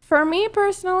about it. For me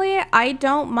personally, I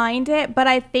don't mind it, but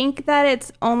I think that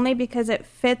it's only because it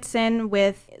fits in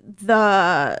with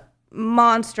the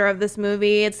monster of this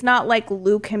movie. It's not like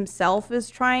Luke himself is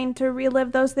trying to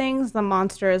relive those things. The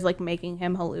monster is like making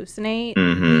him hallucinate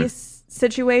these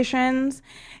situations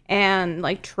and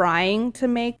like trying to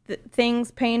make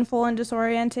things painful and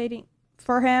disorientating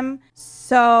for him.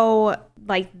 So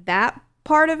like that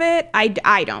part of it,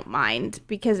 I don't mind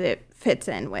because it fits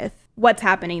in with what's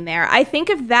happening there. I think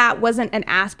if that wasn't an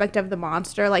aspect of the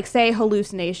monster, like say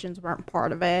hallucinations weren't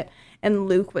part of it and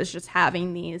Luke was just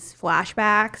having these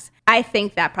flashbacks, I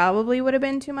think that probably would have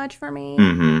been too much for me.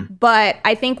 But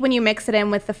I think when you mix it in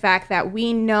with the fact that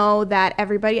we know that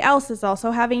everybody else is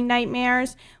also having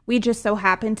nightmares, we just so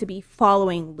happen to be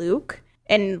following Luke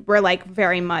and we're like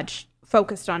very much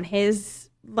focused on his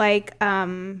like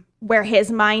where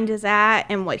his mind is at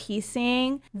and what he's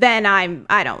seeing, then I'm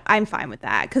fine with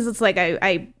that, because it's like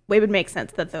it would make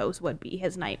sense that those would be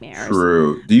his nightmares.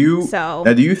 True. Do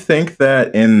you think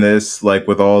that in this, like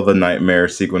with all the nightmare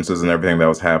sequences and everything that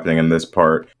was happening in this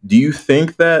part, do you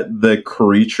think that the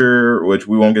creature, which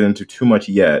we won't get into too much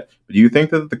yet, but do you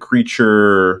think that the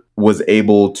creature was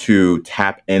able to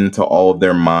tap into all of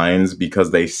their minds because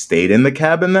they stayed in the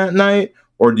cabin that night?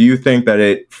 Or do you think that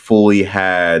it fully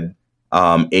had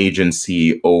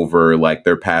agency over like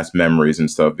their past memories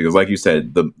and stuff? Because like you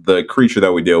said, the creature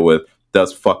that we deal with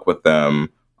does fuck with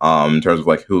them in terms of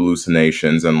like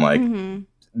hallucinations and like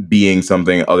being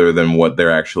something other than what they're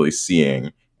actually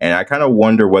seeing. And I kind of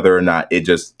wonder whether or not it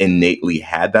just innately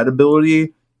had that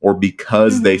ability, or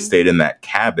because they stayed in that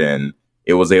cabin,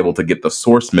 it was able to get the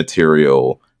source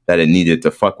material that it needed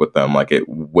to fuck with them like it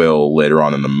will later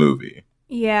on in the movie.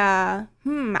 Yeah.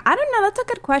 I don't know. That's a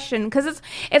good question, because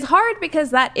it's hard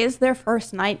because that is their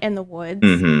first night in the woods.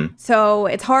 So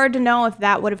it's hard to know if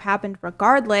that would have happened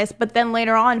regardless. But then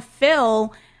later on,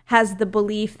 Phil has the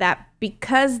belief that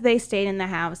because they stayed in the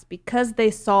house, because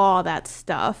they saw that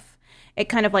stuff, it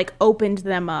kind of like opened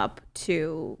them up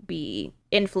to be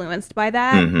influenced by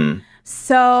that.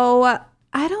 So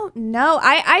I don't know.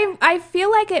 I feel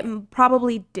like it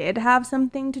probably did have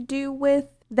something to do with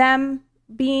them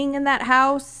being in that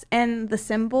house and the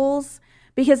symbols,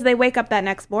 because they wake up that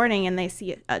next morning and they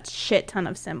see a shit ton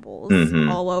of symbols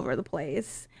all over the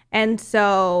place. And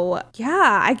so,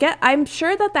 yeah, I'm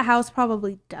sure that the house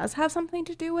probably does have something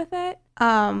to do with it.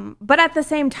 But at the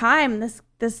same time,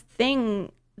 this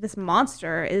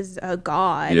monster is a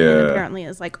god and apparently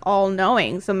is like all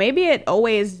knowing. So maybe it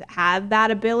always had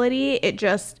that ability. It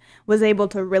just was able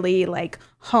to really like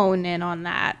hone in on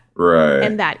that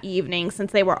in that evening,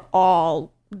 since they were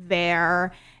all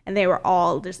there and they were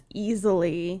all just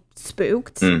easily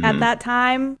spooked at that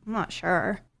time. I'm not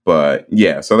sure. But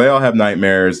yeah, so they all have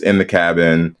nightmares in the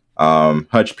cabin.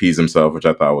 Hutch pees himself, which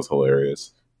I thought was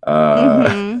hilarious.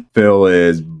 Phil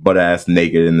is butt ass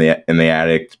naked in the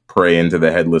attic, praying to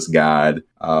the headless god,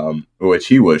 which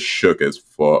he was shook as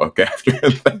fuck after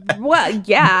that. Well,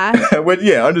 yeah. But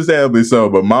yeah, understandably so.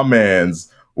 But my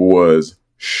man's was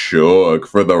shook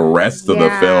for the rest of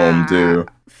the film too.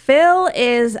 Phil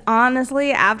is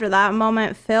honestly, after that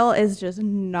moment, Phil is just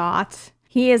not.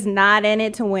 He is not in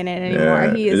it to win it anymore.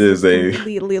 Yeah, he is. It is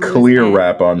a clear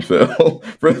wrap on Phil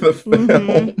for the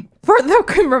film. For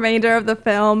the remainder of the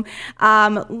film,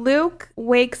 Luke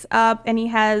wakes up and he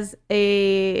has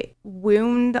a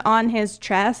wound on his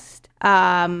chest.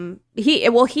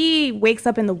 He wakes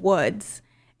up in the woods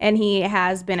and he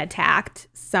has been attacked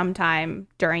sometime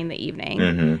during the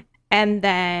evening. And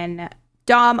then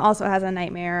Dom also has a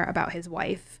nightmare about his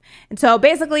wife. And so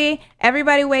basically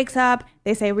everybody wakes up,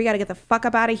 they say, we got to get the fuck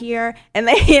up out of here. And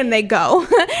they go.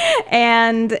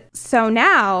 And so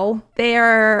now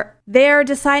they're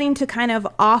deciding to kind of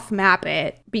off map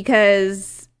it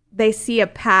because they see a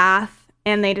path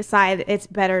and they decide it's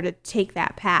better to take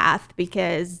that path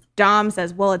because Dom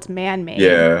says, well, it's man-made.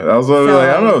 Yeah, I was like,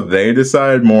 I don't know if they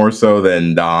decided more so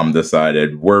than Dom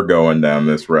decided we're going down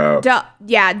this route.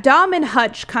 Dom and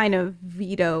Hutch kind of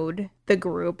vetoed the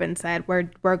group and said,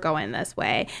 we're going this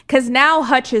way. Because now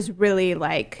Hutch is really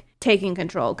like taking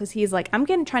control because he's like, I'm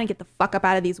trying to get the fuck up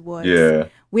out of these woods. Yeah.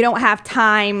 We don't have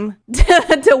time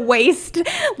to waste.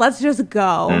 Let's just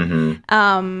go.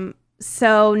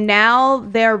 So now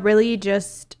they're really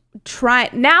just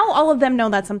now all of them know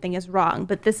that something is wrong,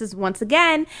 but this is once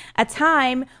again a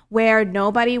time where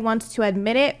nobody wants to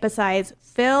admit it besides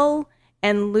Phil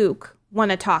and Luke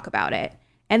want to talk about it.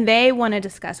 and they want to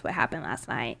discuss what happened last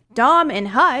night. Dom and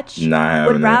Hutch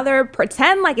would rather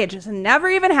pretend like it just never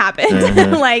even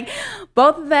happened. Like,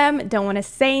 both of them don't want to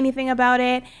say anything about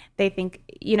it. They think,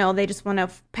 they just want to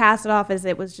pass it off as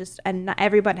it was just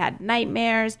everybody had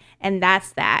nightmares, and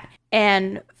that's that.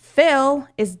 And Phil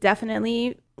is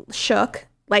definitely shook,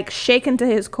 like shaken to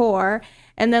his core.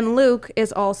 And then Luke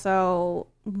is also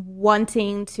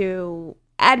wanting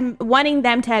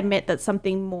them to admit that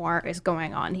something more is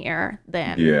going on here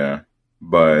than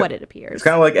but what it appears. It's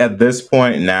kind of like at this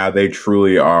point now they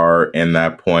truly are in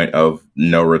that point of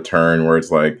no return where it's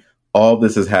like all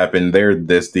this has happened. They're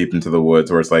this deep into the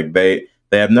woods where it's like they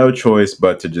have no choice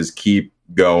but to just keep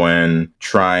going,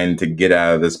 trying to get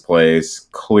out of this place.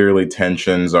 Clearly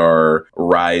tensions are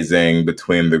rising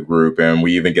between the group, and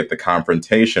we even get the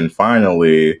confrontation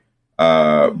finally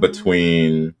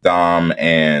between Dom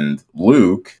and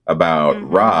Luke about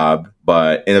Rob,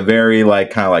 but in a very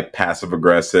kind of passive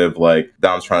aggressive, like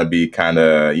Dom's trying to be kind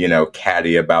of,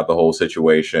 catty about the whole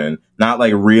situation. Not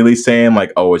really saying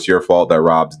oh, it's your fault that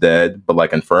Rob's dead,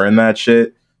 but inferring that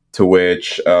shit, to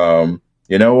which,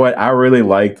 you know what? I really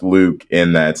liked Luke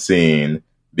in that scene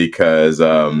because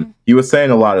he was saying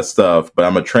a lot of stuff, but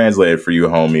I'm going to translate it for you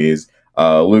homies.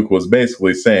 Luke was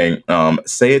basically saying,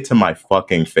 say it to my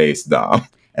fucking face, Dom.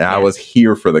 And I was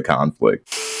here for the conflict.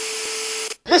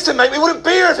 Listen, mate, we wouldn't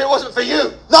be here if it wasn't for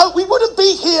you. No, we wouldn't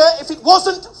be here if it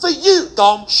wasn't for you.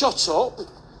 Dom, shut up.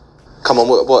 Come on,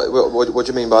 what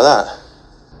do you mean by that?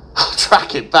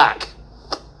 Track it back.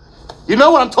 You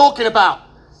know what I'm talking about.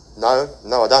 No,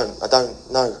 I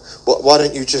don't. No. Why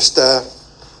don't you just,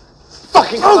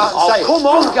 fucking come out and say it. Come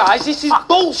on, guys, this is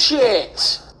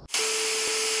bullshit.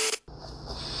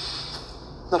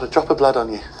 Not a drop of blood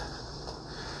on you.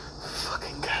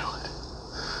 Fucking coward.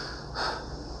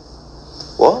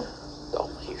 What? Oh,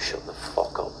 you shut the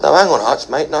fuck up. No, hang on, Hutch,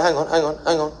 mate. No, hang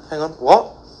on.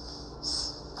 What?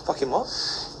 Fucking what?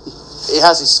 He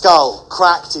has his skull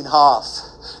cracked in half.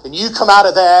 And you come out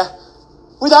of there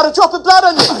without a drop of blood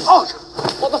on you. Oh,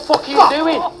 what the fuck are you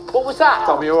doing? What was that?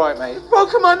 Tommy, you alright, mate?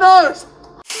 Broken my nose.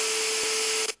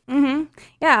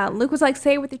 Yeah, Luke was like,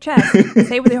 say it with your chest.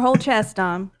 Say it with your whole chest,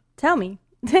 Dom. Tell me.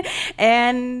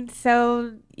 And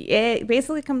so it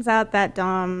basically comes out that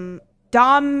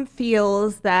Dom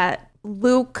feels that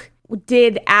Luke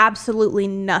did absolutely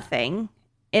nothing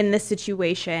in this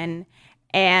situation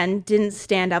and didn't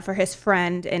stand up for his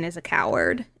friend and is a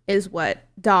coward, is what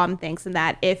Dom thinks, and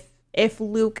that if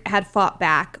Luke had fought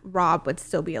back, Rob would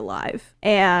still be alive.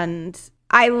 And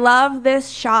I love this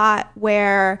shot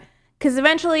where, because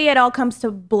eventually it all comes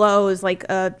to blows,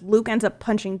 Luke ends up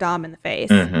punching Dom in the face.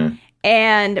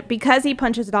 And because he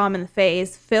punches Dom in the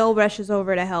face, Phil rushes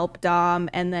over to help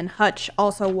Dom, and then Hutch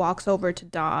also walks over to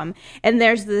Dom. And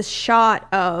there's this shot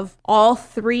of all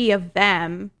three of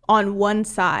them on one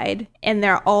side, and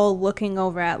they're all looking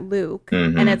over at Luke.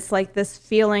 And it's like this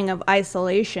feeling of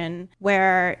isolation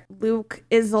where Luke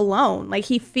is alone.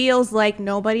 He feels like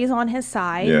nobody's on his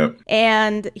side,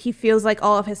 and he feels like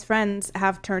all of his friends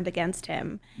have turned against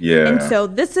him. And so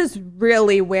this is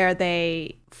really where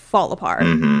they fall apart.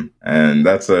 And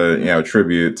that's a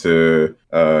tribute to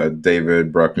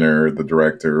David Bruckner, the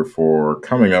director, for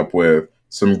coming up with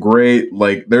some great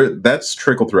that's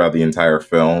trickled throughout the entire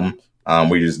film.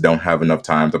 We just don't have enough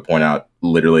time to point out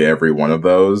literally every one of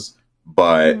those,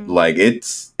 but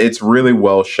it's really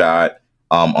well shot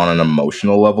on an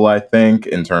emotional level, I think,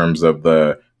 in terms of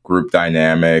the group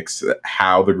dynamics,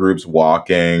 how the group's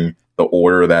walking, the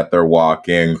order that they're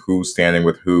walking, who's standing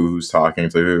with who's talking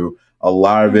to who. A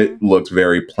lot of it looks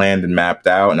very planned and mapped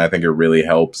out, and I think it really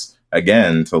helps,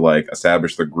 again, to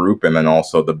establish the group and then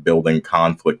also the building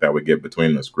conflict that we get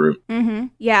between this group.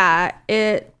 Yeah,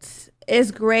 it is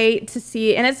great to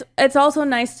see, and it's also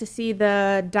nice to see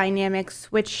the dynamic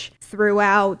switch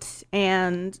throughout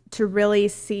and to really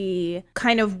see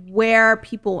kind of where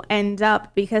people end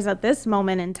up, because at this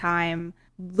moment in time,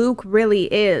 Luke really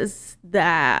is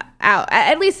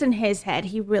at least in his head,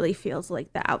 he really feels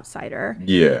like the outsider.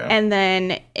 Yeah. And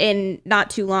then in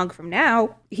not too long from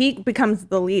now, he becomes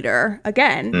the leader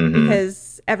again,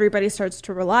 because everybody starts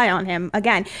to rely on him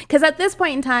again. Because at this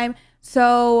point in time,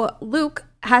 so Luke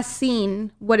has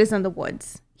seen what is in the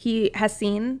woods. He has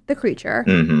seen the creature,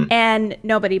 and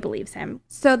nobody believes him.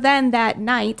 So then that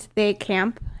night, they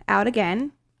camp out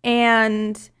again,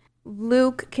 and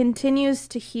Luke continues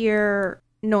to hear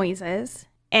noises,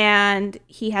 and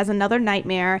he has another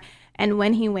nightmare. And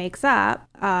when he wakes up,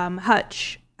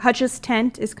 Hutch's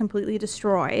tent is completely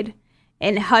destroyed,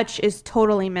 and Hutch is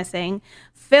totally missing.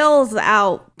 Phil's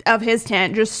out of his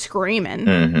tent just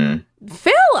screaming.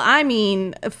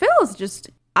 Phil's just,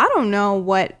 I don't know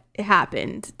what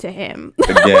happened to him.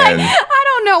 Again, I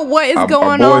don't know what is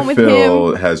going our boy on with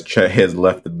Phil him. has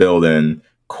left the building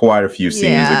quite a few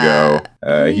scenes ago.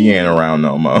 He ain't around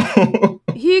no more.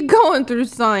 He going through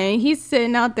something. He's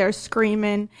sitting out there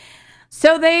screaming.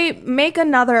 So they make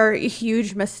another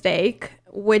huge mistake,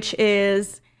 which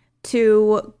is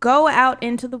to go out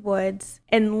into the woods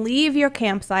and leave your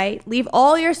campsite, leave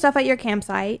all your stuff at your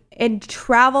campsite, and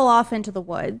travel off into the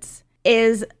woods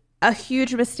is a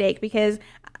huge mistake, because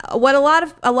what a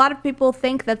lot of people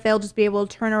think that they'll just be able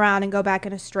to turn around and go back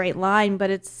in a straight line, but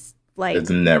it's like It's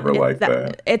never like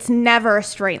that. It's never a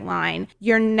straight line.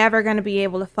 You're never going to be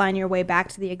able to find your way back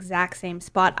to the exact same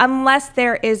spot unless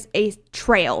there is a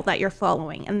trail that you're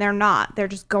following, and they're not. They're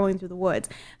just going through the woods.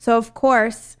 So of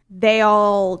course they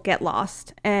all get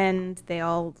lost and they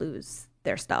all lose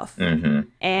their stuff. Mm-hmm.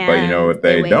 And But you know what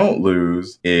they don't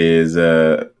lose is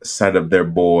sight of their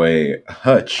boy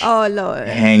Hutch Oh Lord,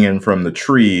 hanging from the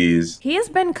trees. he has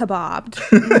been kebabbed.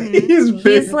 Mhm.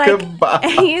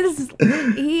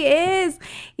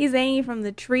 He's hanging from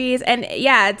the trees, and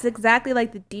yeah, it's exactly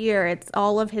like the deer. It's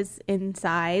all of his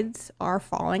insides are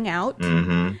falling out.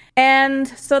 Mm-hmm. And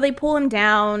so they pull him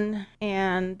down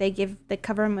and they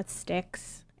cover him with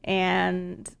sticks.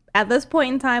 And at this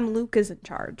point in time, Luke is in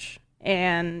charge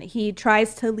and he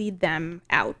tries to lead them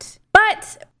out.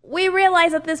 But we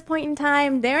realize at this point in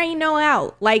time, there ain't no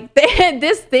out. Like,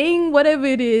 this thing, whatever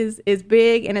it is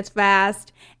big and it's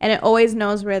fast and it always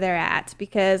knows where they're at,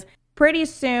 because pretty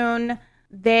soon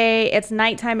it's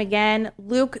nighttime again.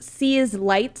 Luke sees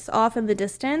lights off in the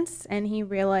distance and he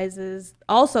realizes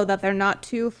also that they're not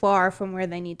too far from where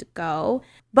they need to go.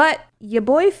 But your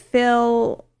boy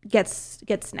Phil gets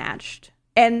snatched,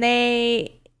 and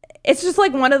it's just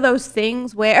like one of those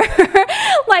things where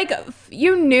like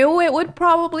you knew it would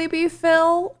probably be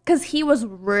Phil, because he was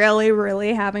really,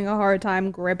 really having a hard time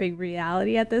gripping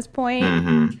reality at this point.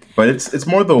 Mm-hmm. But it's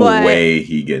more the way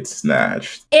he gets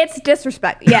snatched. It's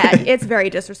disrespect. Yeah, it's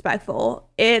very disrespectful.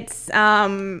 It's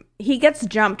he gets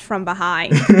jumped from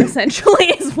behind, essentially,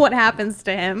 is what happens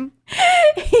to him.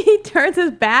 He turns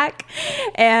his back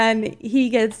and he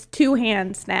gets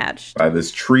two-hand snatched By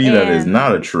this tree that is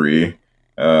not a tree.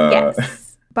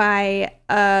 Yes, by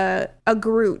a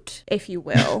Groot, if you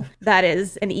will. That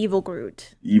is an evil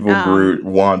Groot. Evil Groot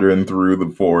wandering through the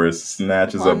forest,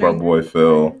 snatches up our boy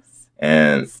Phil.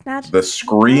 And the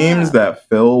screams that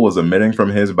Phil was emitting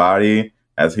from his body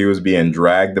as he was being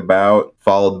dragged about,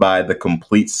 followed by the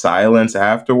complete silence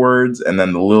afterwards, and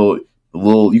then the little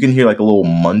you can hear like a little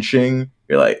munching.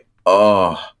 You're like,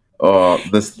 the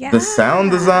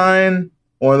sound design.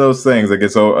 One of those things that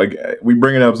gets we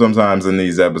bring it up sometimes in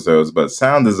these episodes, but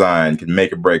sound design can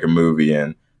make or break a movie.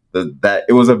 And that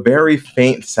it was a very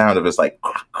faint sound of just like,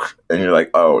 and you're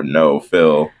like, oh no,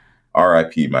 Phil,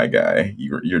 R.I.P. my guy,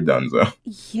 you're donezo.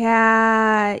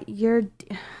 Yeah,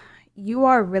 you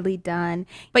are really done.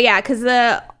 But yeah, because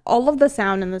all of the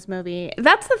sound in this movie,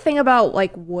 that's the thing about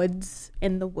like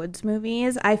in the woods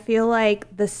movies. I feel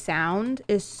like the sound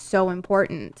is so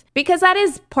important, because that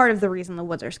is part of the reason the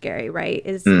woods are scary, right?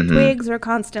 Is twigs are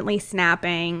constantly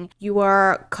snapping. You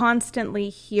are constantly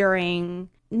hearing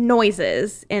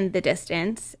noises in the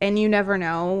distance, and you never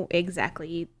know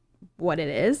exactly what it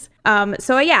is.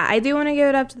 So yeah, I do want to give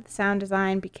it up to the sound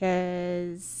design,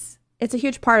 because it's a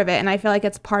huge part of it, and I feel like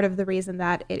it's part of the reason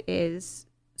that it is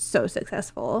so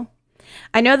successful.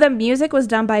 I know the music was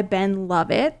done by Ben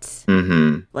Lovett.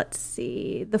 Mm-hmm. Let's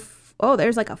see.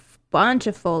 There's like a bunch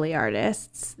of Foley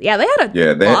artists. Yeah, they had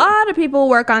a lot of people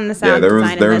work on the sound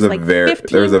design. There was a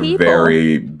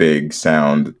very big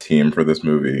sound team for this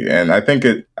movie, and I think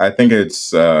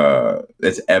it's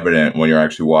evident when you're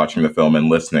actually watching the film and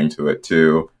listening to it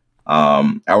too.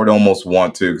 I would almost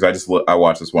want to, because I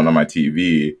watched this one on my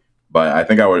TV. But I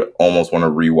think I would almost want to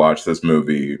rewatch this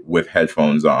movie with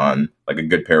headphones on, like a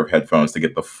good pair of headphones, to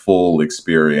get the full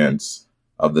experience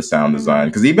of the sound design.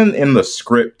 Because even in the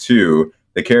script, too,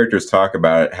 the characters talk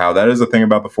about it, how that is a thing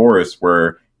about the forest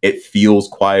where it feels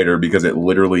quieter because it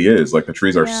literally is. Like the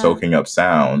trees are soaking up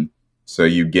sound. So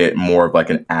you get more of like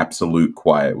an absolute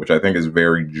quiet, which I think is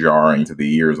very jarring to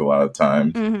the ears a lot of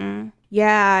times. Mm-hmm.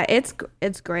 Yeah, it's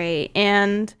great.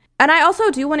 And I also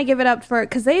do want to give it up for,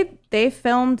 because they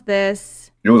filmed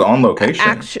this. It was on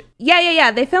location.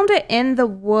 Yeah. They filmed it in the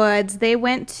woods. They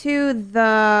went to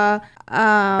the.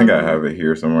 I think I have it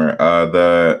here somewhere.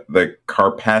 The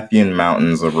Carpathian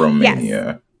Mountains of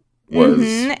Romania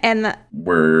was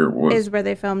where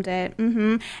they filmed it.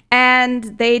 Mm-hmm. And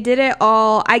they did it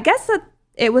all. I guess that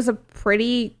it was a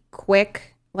pretty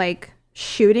quick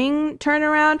shooting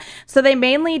turnaround. So they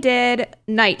mainly did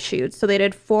night shoots. So they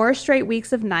did 4 straight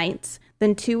weeks of nights.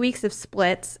 then 2 weeks of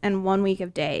splits, and 1 week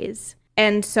of days.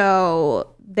 And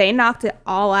so they knocked it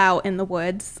all out in the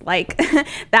woods, like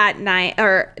that night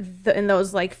or in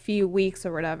those like few weeks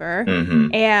or whatever.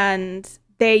 And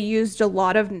they used a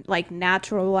lot of like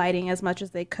natural lighting as much as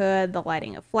they could, the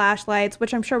lighting of flashlights,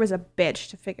 which I'm sure was a bitch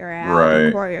to figure out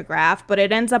and choreograph, but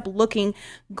it ends up looking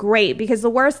great because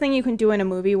the worst thing you can do in a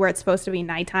movie where it's supposed to be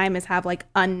nighttime is have like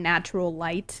unnatural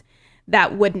light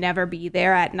that would never be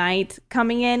there at night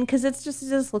coming in, because it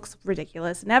just looks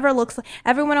ridiculous. It never looks like,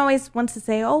 everyone always wants to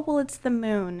say, oh, well, it's the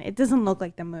moon. It doesn't look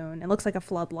like the moon. It looks like a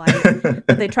floodlight that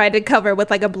they tried to cover with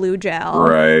like a blue gel.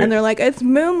 And they're like, it's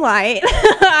moonlight.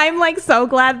 I'm like so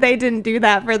glad they didn't do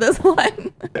that for this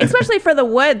one, especially for the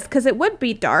woods, because it would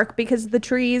be dark because the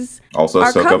trees also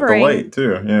are soak covering, up the light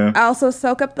too. Also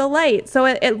soak up the light. So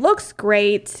it looks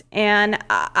great. And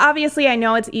obviously I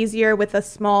know it's easier with a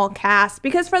small cast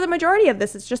because for the majority of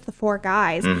this, it's just the 4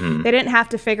 guys. They didn't have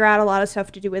to figure out a lot of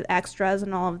stuff to do with extras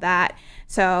and all of that.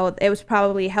 So it was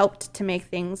probably helped to make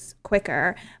things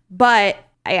quicker. But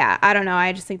yeah, I don't know.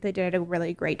 I just think they did a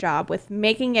really great job with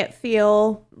making it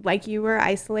feel like you were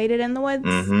isolated in the woods.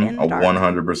 In the dark.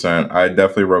 100%. I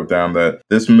definitely wrote down that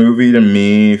this movie to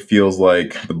me feels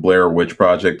like the Blair Witch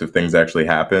Project if things actually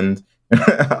happened.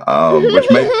 Which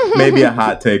may be a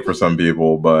hot take for some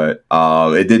people, but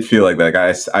it did feel like that.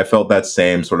 I felt that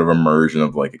same sort of immersion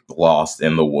of like lost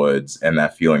in the woods and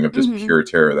that feeling of just pure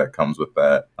terror that comes with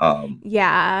that.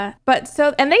 But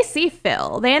so, and they see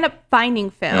Phil. They end up finding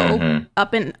Phil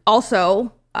up in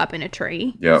a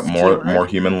tree. Yeah, more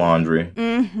human laundry.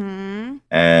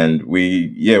 And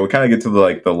we kind of get to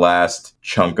the last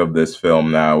chunk of this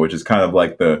film now, which is kind of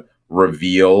like the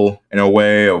reveal in a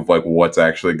way of like what's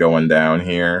actually going down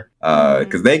here,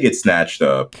 because they get snatched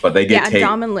up, but they get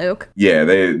Dom and Luke.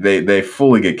 They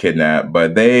fully get kidnapped,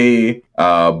 but they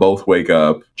both wake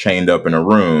up chained up in a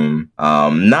room,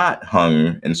 not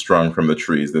hung and strung from the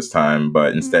trees this time,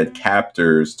 but instead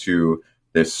captors to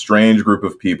this strange group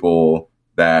of people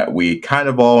that we kind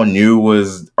of all knew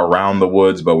was around the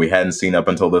woods, but we hadn't seen up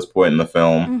until this point in the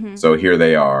film. So here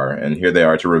they are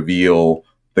to reveal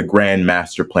the grand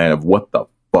master plan of what the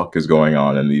fuck is going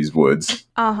on in these woods.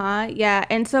 Yeah.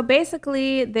 And so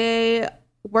basically they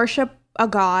worship a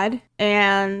god,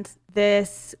 and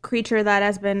this creature that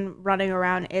has been running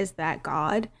around is that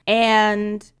god,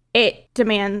 and it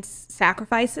demands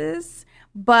sacrifices.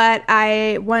 But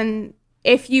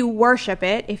if you worship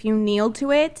it, if you kneel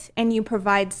to it and you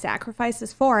provide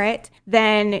sacrifices for it,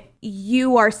 then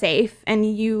you are safe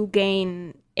and you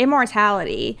gain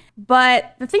immortality.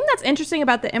 But the thing that's interesting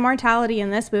about the immortality in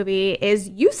this movie is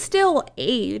you still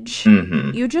age.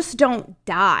 You just don't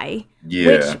die.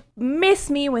 Which miss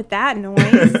me with that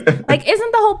noise. Like,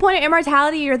 isn't the whole point of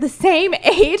immortality you're the same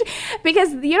age?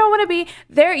 Because you don't want to be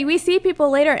there. We see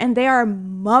people later and they are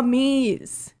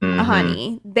mummies,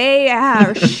 honey. They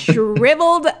are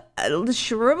shriveled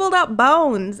up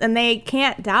bones and they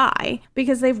can't die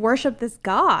because they've worshipped this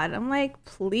god. I'm like,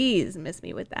 please miss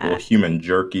me with that. Little human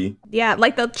jerky. Yeah,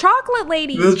 like the chocolate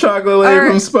lady. The chocolate lady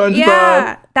from SpongeBob.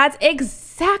 Yeah, that's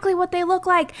exactly what they look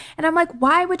like. And I'm like,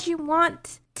 why would you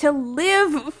want to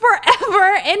live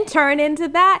forever and turn into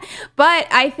that? But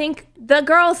I think the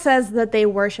girl says that they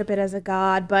worship it as a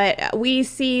god, but we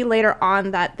see later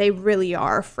on that they really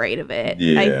are afraid of it.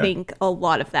 I think a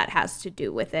lot of that has to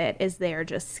do with it, is they're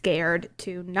just scared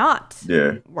to not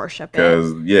worship it.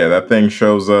 Because that thing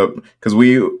shows up, because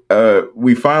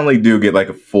we finally do get like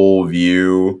a full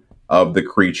view of the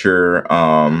creature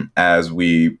as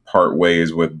we part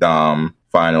ways with Dom.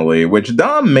 Finally, which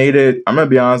Dom made it. I'm going to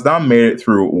be honest, Dom made it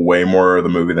through way more of the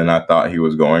movie than I thought he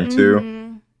was going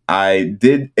to. I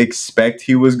did expect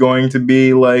he was going to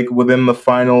be like within the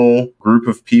final group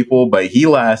of people, but he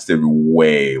lasted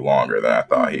way longer than I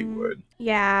thought he would.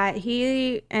 Yeah,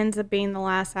 he ends up being the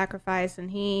last sacrifice,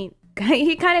 and he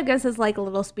kind of gives his like a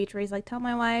little speech where he's like, tell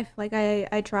my wife, like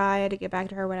I try to get back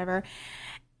to her, whatever.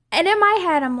 And in my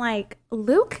head, I'm like,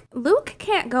 Luke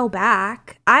can't go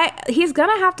back. He's going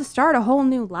to have to start a whole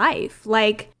new life.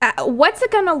 Like, what's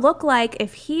it going to look like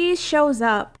if he shows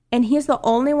up and he's the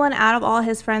only one out of all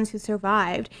his friends who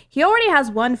survived? He already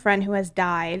has one friend who has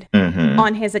died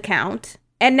on his account.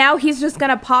 And now he's just going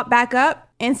to pop back up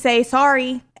and say,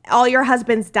 sorry, all your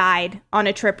husbands died on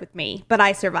a trip with me, but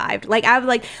I survived. Like, I was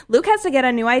like, Luke has to get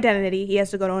a new identity. He has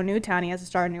to go to a new town. He has to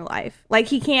start a new life. Like,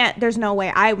 he can't, there's no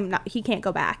way. He can't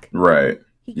go back. Right.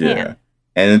 He can't. Yeah.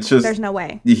 And it's just, there's no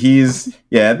way.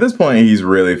 At this point, he's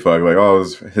really fucked. Like, all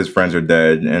his friends are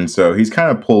dead. And so he's kind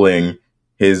of pulling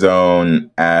his own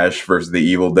Ash versus the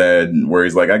Evil Dead, where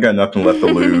he's like, I got nothing left to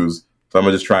lose. So I'm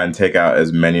gonna just try and take out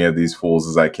as many of these fools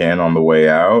as I can on the way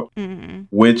out,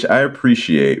 which I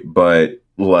appreciate. But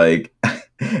like,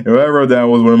 what I wrote down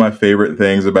was one of my favorite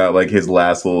things about like his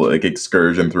last little like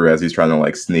excursion through as he's trying to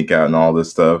like sneak out and all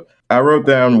this stuff. I wrote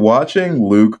down watching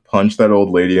Luke punch that old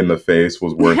lady in the face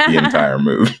was worth the entire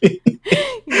movie.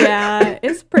 Yeah,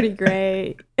 it's pretty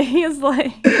great. He's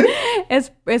like,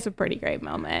 it's a pretty great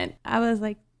moment. I was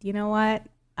like, you know what?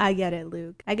 I get it,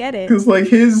 Luke. I get it. Because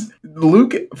like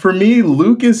Luke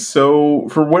is so,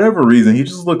 for whatever reason, he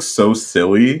just looks so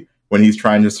silly when he's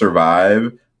trying to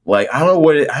survive. Like, I don't know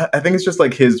what I think it's just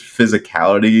like his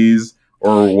physicalities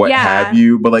or what have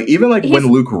you. But like, even like when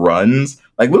Luke runs,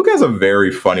 like Luke has a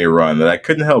very funny run that I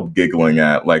couldn't help giggling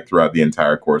at like throughout the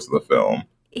entire course of the film.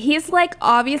 He's like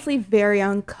obviously very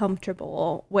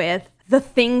uncomfortable with the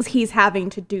things he's having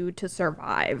to do to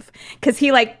survive, because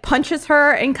he like punches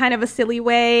her in kind of a silly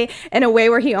way, in a way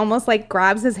where he almost like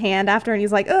grabs his hand after and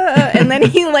he's like, ugh. And then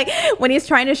he like, when he's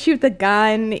trying to shoot the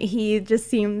gun, he just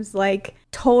seems like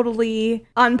totally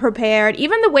unprepared.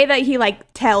 Even the way that he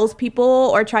like tells people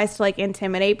or tries to like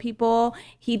intimidate people,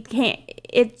 he can't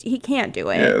do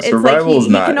it. Yeah, it's survival is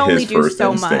not he can only his do first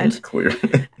so instinct, much.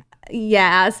 clearly.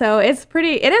 Yeah, so it is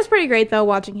pretty great though,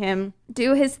 watching him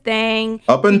do his thing.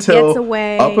 Up He gets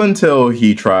away.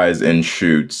 he tries and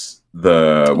shoots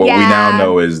what we now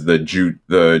know is the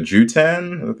Jutan.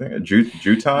 Jutan.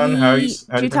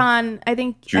 Jutan. I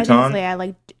think I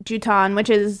like Jutan, which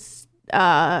is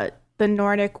the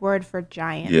Nordic word for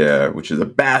giant. Yeah, which is a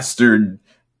bastard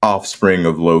offspring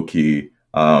of Loki.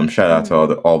 Shout out to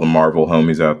all the Marvel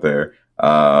homies out there.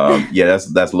 Yeah,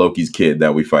 that's Loki's kid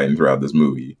that we fighting throughout this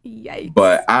movie. Yikes.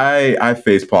 But I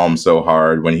facepalmed so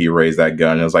hard when he raised that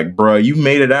gun. I was like, bruh, you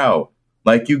made it out.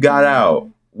 Like, you got out.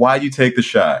 Why'd you take the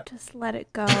shot? Just let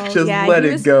it go. Let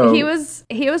it go. He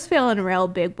was feeling real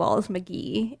Big Balls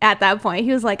McGee at that point.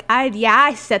 He was like,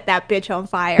 I set that bitch on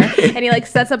fire. And he like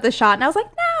sets up the shot, and I was like,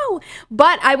 no.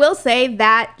 But I will say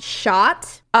that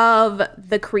shot of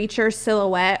the creature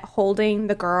silhouette holding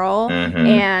the girl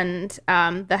and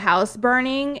the house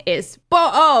burning is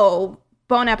bon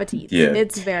appetit. Yeah.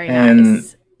 It's very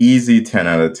nice. Easy 10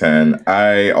 out of 10.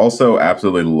 I also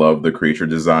absolutely love the creature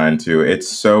design too. It's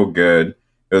so good.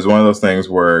 It was one of those things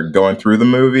where going through the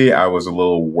movie, I was a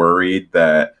little worried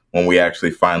that when we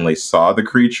actually finally saw the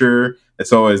creature,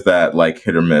 it's always that like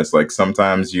hit or miss. Like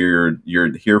sometimes you're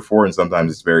here for it, and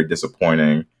sometimes it's very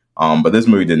disappointing. But this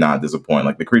movie did not disappoint.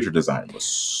 Like the creature design was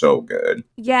so good.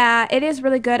 Yeah, it is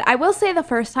really good. I will say the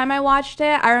first time I watched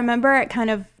it, I remember it kind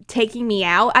of taking me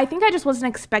out. I think I just wasn't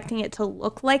expecting it to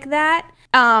look like that.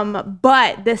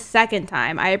 But the second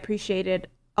time I appreciated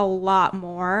a lot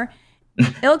more.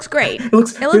 It looks great. It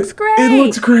looks great. It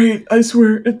looks great. I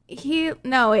swear.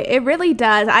 It really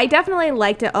does. I definitely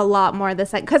liked it a lot more the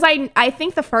second, because I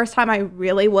think the first time I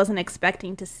really wasn't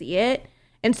expecting to see it.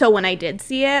 And so when I did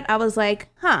see it, I was like,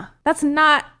 that's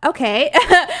not okay.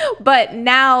 But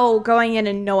now going in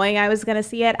and knowing I was going to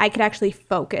see it, I could actually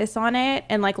focus on it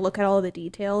and like look at all the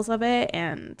details of it.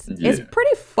 And it's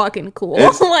pretty fucking cool.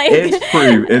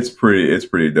 It's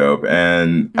pretty dope.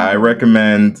 And I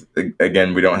recommend,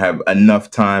 again, we don't have enough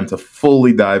time to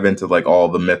fully dive into like all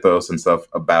the mythos and stuff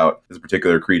about this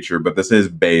particular creature, but this is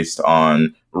based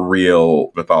on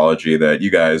real mythology that you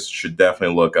guys should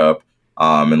definitely look up.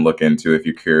 And look into if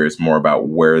you're curious more about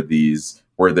where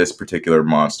this particular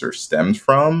monster stems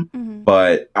from.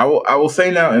 But I will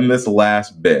say now in this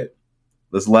last bit,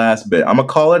 I'm gonna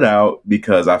call it out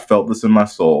because I felt this in my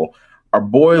soul. Our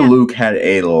boy Luke had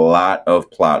a lot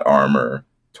of plot armor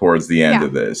towards the end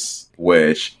of this,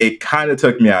 which it kind of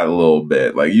took me out a little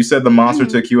bit. Like you said, the monster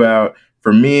took you out.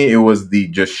 For me, it was the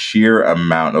just sheer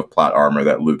amount of plot armor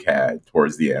that Luke had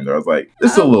towards the end. I was like,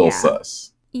 this is a little sus.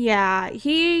 Yeah,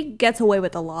 he gets away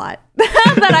with a lot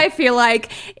that I feel like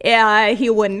he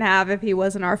wouldn't have if he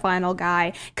wasn't our final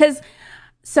guy.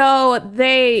 So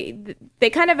they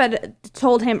kind of had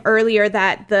told him earlier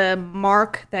that the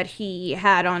mark that he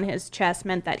had on his chest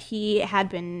meant that he had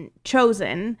been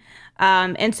chosen.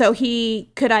 And so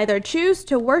he could either choose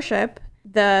to worship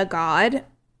the god,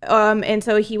 and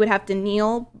so he would have to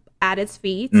kneel at its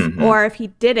feet, or if he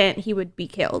didn't, he would be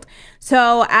killed.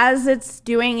 So as it's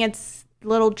doing its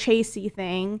little chasey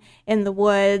thing in the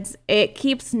woods, it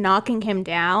keeps knocking him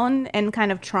down and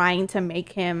kind of trying to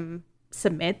make him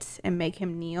submit and make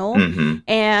him kneel.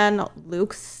 And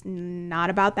Luke's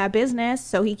not about that business,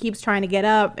 so he keeps trying to get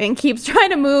up and keeps trying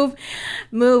to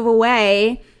move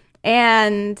away.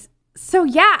 And So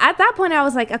yeah, at that point I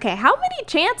was like, okay, how many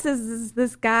chances is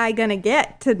this guy gonna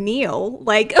get to kneel?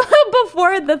 Like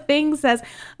before the thing says,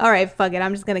 all right, fuck it,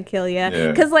 I'm just gonna kill you. Yeah.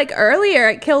 Because like earlier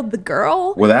it killed the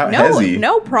girl Without hezzy.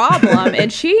 no problem.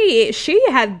 And she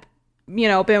had, you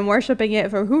know, been worshiping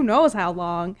it for who knows how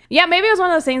long. Yeah, maybe it was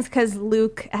one of those things because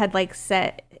Luke had like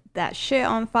set that shit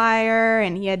on fire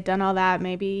and he had done all that.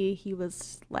 Maybe he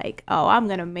was like, oh, I'm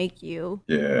gonna make you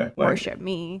worship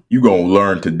me. You gonna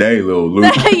learn today, little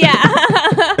Luke.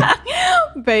 Yeah.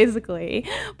 Basically.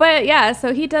 But yeah,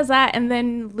 so he does that and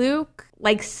then Luke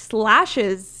like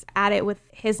slashes at it with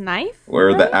his knife.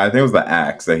 I think it was the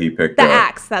axe that he picked The up.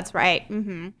 axe, that's right.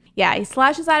 Yeah, he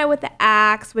slashes at it with the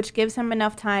axe, which gives him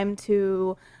enough time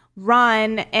to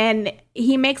run, and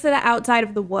he makes it outside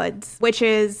of the woods, which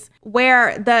is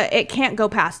where it can't go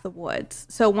past the woods.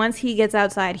 So once he gets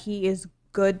outside, he is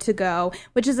good to go,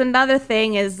 which is another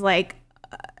thing is like,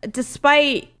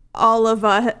 despite all of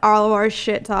our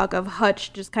shit talk of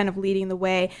Hutch just kind of leading the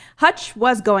way, Hutch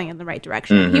was going in the right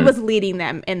direction. He was leading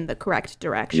them in the correct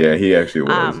direction. Yeah, he actually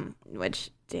was. Which,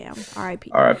 damn,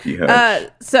 R.I.P. R.I.P. Hutch.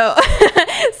 So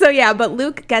yeah, but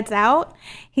Luke gets out.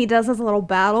 He does his little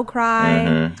battle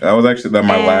cry. That was actually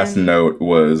my last note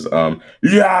was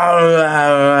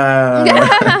yeah.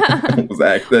 Was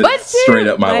actually straight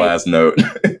up my last note.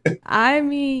 I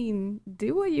mean,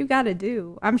 do what you gotta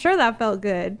do. I'm sure that felt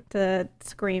good to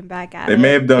scream back at They it.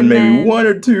 may have done maybe one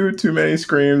or two too many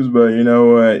screams, but you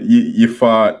know what? You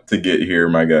fought to get here,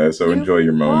 my guy. So enjoy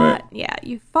your moment. Yeah,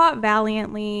 you fought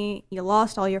valiantly. You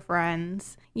lost all your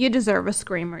friends. You deserve a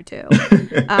scream or two.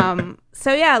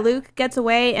 So yeah, Luke gets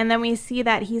away, and then we see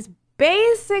that he's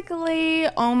basically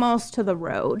almost to the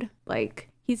road. Like,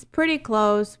 he's pretty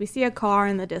close. We see a car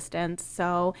in the distance,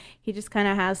 so he just kind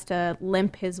of has to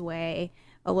limp his way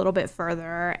a little bit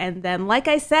further. And then, like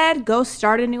I said, go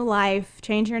start a new life,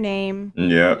 change your name.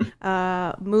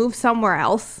 Yeah. Move somewhere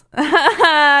else.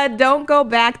 Don't go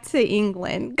back to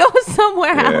England. Go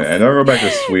somewhere else. Yeah, and don't go back to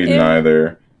Sweden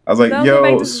either. I was like,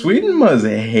 yo, Sweden must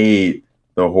hate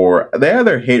the horror. They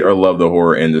either hate or love the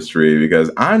horror industry, because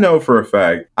I know for a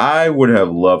fact I would have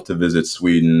loved to visit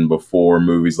Sweden before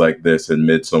movies like this and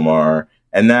Midsommar.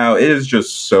 And now it is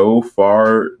just so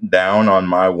far down on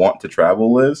my want to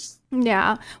travel list.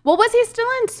 Yeah. Well, was he still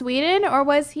in Sweden, or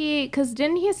was he, because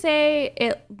didn't he say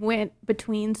it went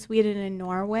between Sweden and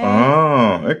Norway?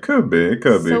 Oh, it could be. It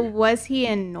could be. So was he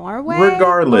in Norway?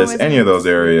 Regardless, any of those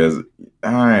areas,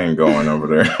 I ain't going over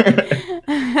there.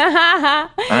 I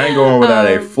ain't going without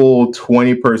a full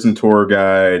 20-person tour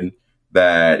guide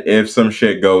that if some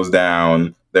shit goes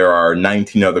down, there are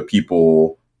 19 other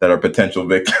people that are potential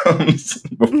victims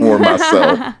before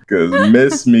myself. Because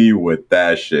miss me with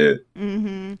that shit.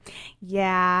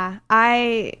 Yeah.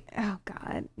 Oh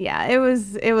God. Yeah, it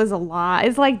was a lot.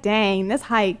 It's like, dang, this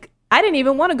hike. I didn't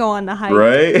even want to go on the hike.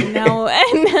 Right? You know?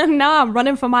 And now I'm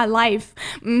running for my life.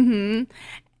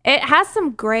 It has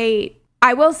some great,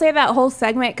 I will say that whole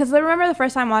segment, because I remember the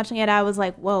first time watching it, I was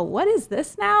like, whoa, what is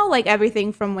this now? Like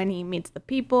everything from when he meets the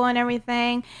people and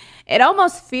everything. It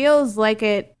almost feels like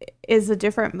it is a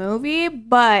different movie,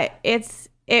 but they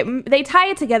tie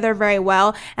it together very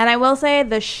well. And I will say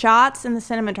the shots and the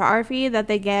cinematography that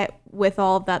they get with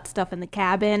all of that stuff in the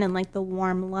cabin and like the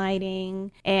warm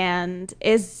lighting and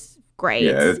is great.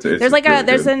 Yeah, there's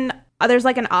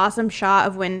like an awesome shot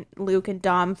of when Luke and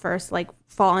Dom first like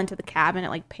fall into the cabin. It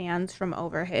like pans from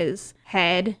over his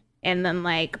head, and then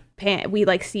like we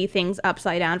like see things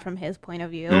upside down from his point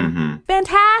of view.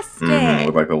 Fantastic.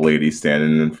 With like a lady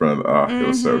standing in front of it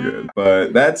was so good.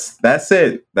 But that's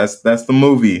it. That's the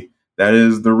movie. That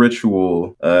is The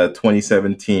Ritual,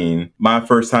 2017. My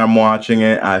first time watching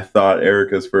it, I thought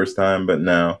Erica's first time, but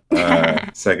no,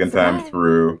 second time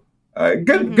through.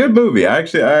 Good movie. I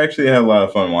actually had a lot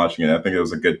of fun watching it. I think it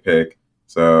was a good pick.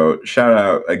 So shout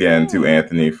out again to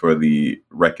Anthony for the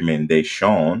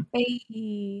recommendation.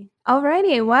 Hey.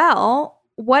 Alrighty, well,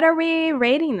 what are we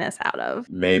rating this out of?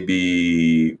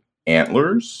 Maybe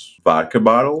antlers, vodka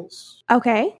bottles.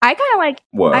 Okay, I kind of like.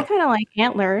 What? I kind of like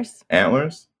antlers.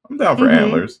 Antlers. I'm down for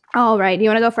antlers. All right, do you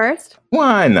want to go first?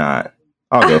 Why not?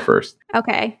 I'll go first.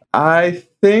 Okay. I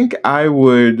think I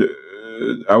would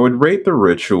rate The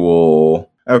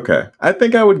Ritual. Okay. I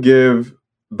think I would give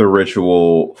The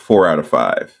Ritual 4 out of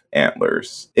 5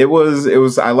 antlers. It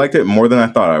was I liked it more than I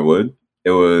thought I would.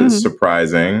 It was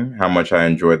surprising how much I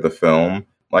enjoyed the film.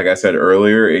 Like I said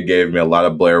earlier, it gave me a lot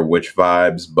of Blair Witch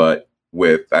vibes, but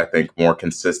with, I think, more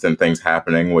consistent things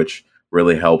happening, which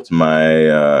really helped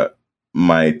my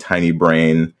my tiny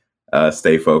brain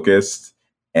stay focused.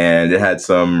 And it had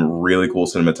some really cool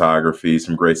cinematography,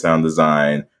 some great sound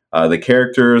design, The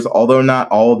characters, although not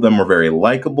all of them were very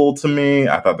likable to me,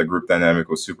 I thought the group dynamic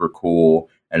was super cool,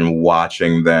 and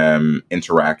watching them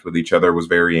interact with each other was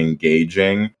very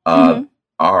engaging.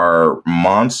 Our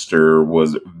monster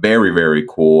was very, very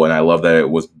cool, and I love that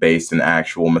it was based in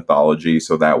actual mythology,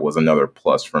 so that was another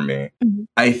plus for me.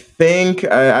 I think,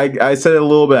 I said it a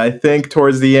little bit, I think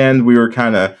towards the end we were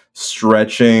kind of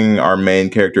stretching our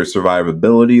main character's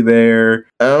survivability there.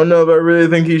 I don't know if I really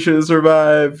think he should have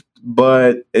survived,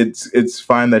 but it's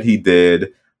fine that he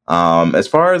did. As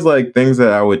far as like things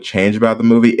that I would change about the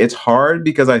movie, it's hard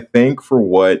because I think for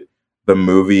what the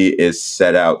movie is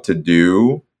set out to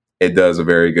do, it does a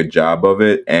very good job of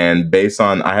it. And based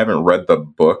on, I haven't read the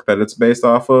book that it's based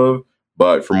off of,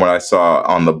 but from what I saw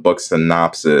on the book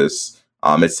synopsis,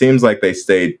 it seems like they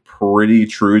stayed pretty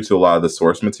true to a lot of the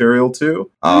source material too.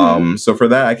 So for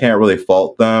that, I can't really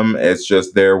fault them. It's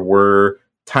just there were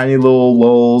tiny little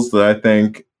lulls that I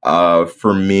think,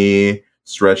 for me,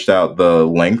 stretched out the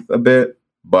length a bit.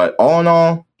 But all in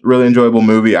all, really enjoyable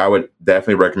movie. I would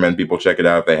definitely recommend people check it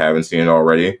out if they haven't seen it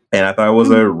already. And I thought it was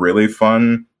a really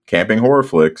fun camping horror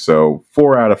flick. So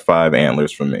 4 out of 5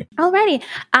 antlers from me. Alrighty.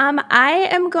 I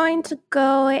am going to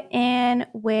go in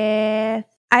with,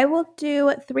 I will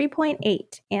do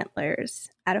 3.8 antlers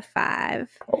out of 5.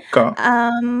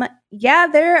 Okay. Yeah,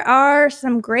 there are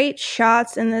some great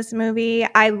shots in this movie.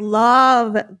 I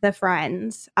love the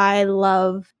friends. I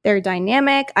love their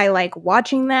dynamic. I like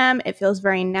watching them. It feels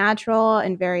very natural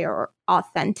and very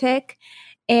authentic.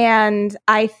 And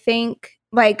I think,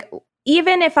 like,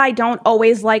 even if I don't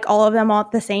always like all of them all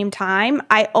at the same time,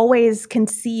 I always can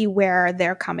see where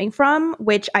they're coming from,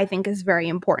 which I think is very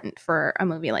important for a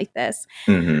movie like this.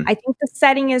 I think the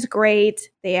setting is great.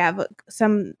 They have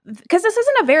some, because this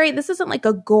isn't like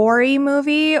a gory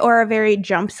movie or a very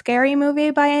jump scary movie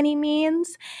by any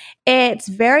means. It's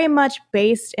very much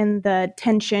based in the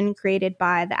tension created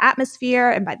by the atmosphere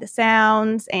and by the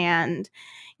sounds, and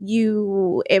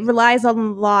it relies a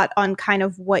lot on kind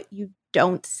of what you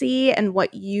don't see and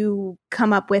what you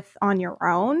come up with on your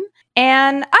own.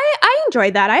 And I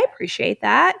enjoyed that. I appreciate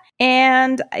that.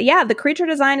 And yeah, the creature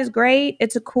design is great.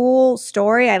 It's a cool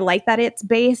story. I like that it's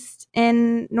based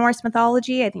in Norse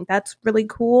mythology. I think that's really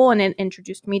cool. And it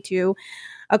introduced me to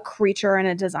a creature and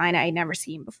a design I'd never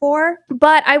seen before.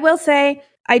 But I will say,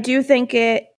 I do think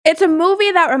it's a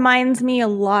movie that reminds me a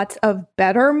lot of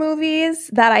better movies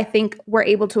that I think were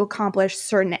able to accomplish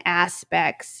certain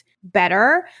aspects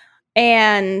better.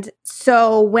 And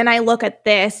so when I look at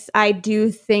this, I do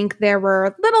think there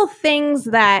were little things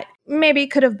that maybe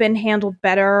could have been handled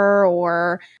better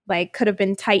or like could have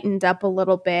been tightened up a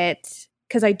little bit.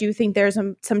 Because I do think there's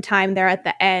some time there at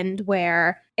the end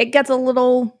where it gets a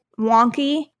little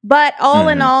wonky. But all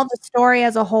in all, the story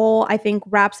as a whole, I think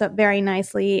wraps up very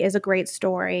nicely, is a great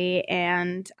story.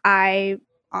 And I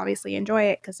obviously enjoy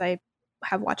it because I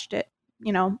have watched it,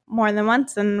 more than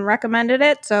once and recommended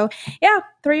it. So yeah,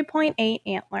 3.8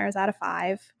 antlers out of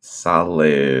 5.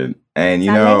 Solid. And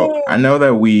I know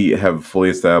that we have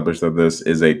fully established that this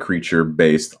is a creature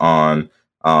based on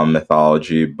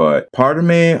mythology, but part of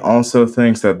me also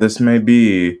thinks that this may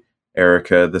be,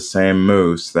 Erica, the same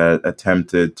moose that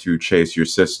attempted to chase your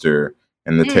sister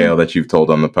in the tale that you've told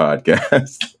on the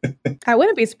podcast. I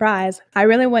wouldn't be surprised. I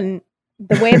really wouldn't.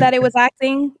 The way that it was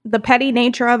acting, the petty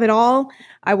nature of it all,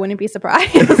 I wouldn't be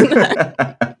surprised.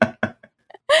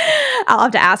 I'll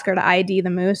have to ask her to ID the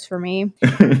moose for me.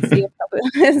 Did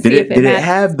it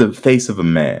have the face of a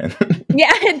man?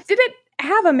 Yeah, did it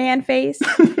have a man face?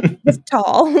 It's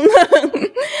tall.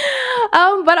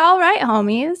 But all right,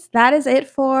 homies, that is it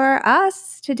for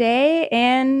us today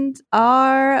and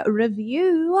our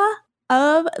review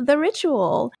of The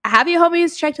Ritual. Have you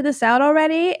homies checked this out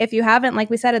already? If you haven't, like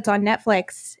we said, it's on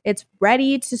Netflix. It's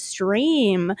ready to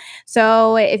stream.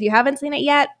 So if you haven't seen it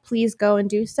yet, please go and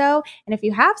do so. And if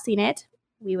you have seen it,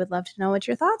 we would love to know what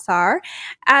your thoughts are.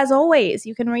 As always,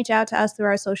 you can reach out to us through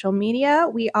our social media.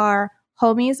 We are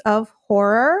Homies of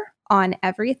Horror on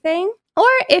everything. Or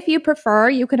if you prefer,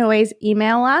 you can always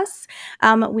email us.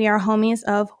 We are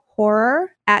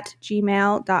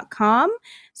homiesofhorror@gmail.com.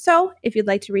 So if you'd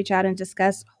like to reach out and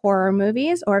discuss horror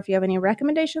movies, or if you have any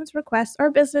recommendations, requests,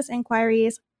 or business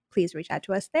inquiries, please reach out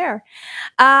to us there.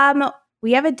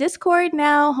 We have a Discord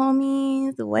now,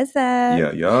 homies. What's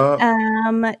up?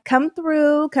 Yeah. Come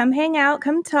through, come hang out,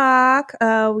 come talk.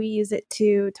 We use it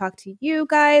to talk to you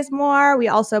guys more. We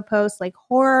also post like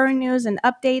horror news and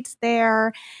updates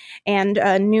there, and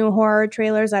new horror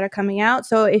trailers that are coming out.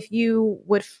 So if you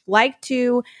would like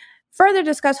to further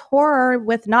discuss horror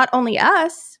with not only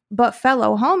us, but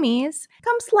fellow homies,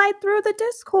 come slide through the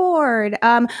Discord.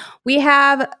 We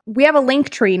have a link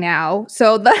tree now.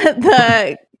 So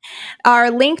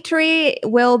our link tree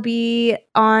will be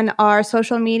on our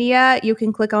social media. You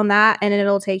can click on that and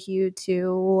it'll take you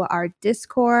to our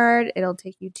Discord. It'll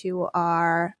take you to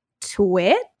our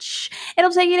Twitch.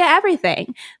 It'll take you to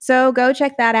everything. So go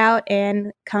check that out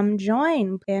and come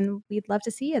join. And we'd love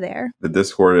to see you there. The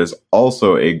Discord is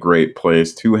also a great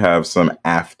place to have some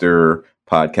after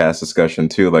podcast discussion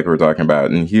too, like we were talking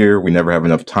about. And here we never have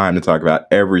enough time to talk about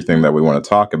everything that we want to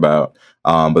talk about.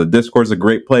 But the Discord is a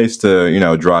great place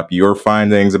to, drop your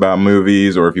findings about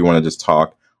movies, or if you want to just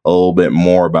talk a little bit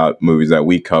more about movies that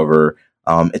we cover.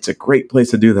 It's a great place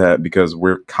to do that because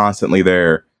we're constantly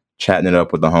there chatting it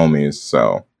up with the homies.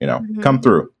 So, come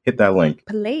through, hit that link.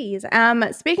 Please.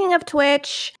 Speaking of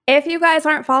Twitch, if you guys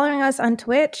aren't following us on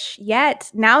Twitch yet,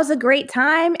 now's a great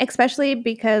time, especially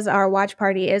because our watch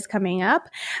party is coming up.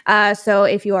 So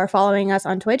if you are following us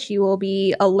on Twitch, you will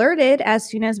be alerted as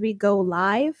soon as we go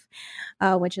live,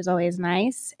 which is always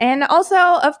nice. And also,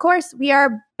 of course, we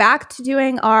are back to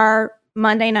doing our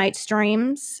Monday night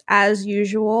streams as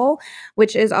usual,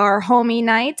 which is our homie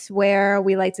night where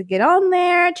we like to get on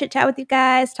there, chit chat with you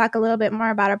guys, talk a little bit more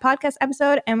about our podcast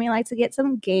episode, and we like to get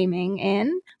some gaming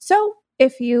in. So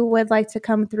if you would like to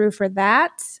come through for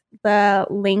that, the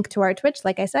link to our Twitch,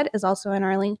 like I said, is also in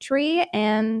our link tree,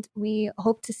 and we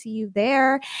hope to see you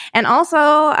there. And also,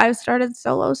 I've started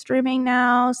solo streaming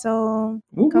now, so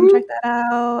come check that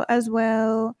out as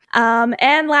well.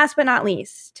 And last but not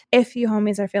least, if you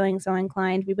homies are feeling so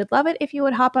inclined, we would love it if you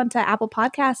would hop onto Apple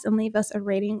Podcasts and leave us a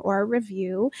rating or a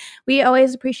review. We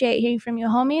always appreciate hearing from you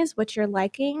homies, what you're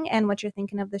liking and what you're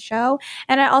thinking of the show.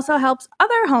 And it also helps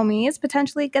other homies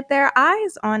potentially get their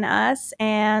eyes on us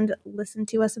and listen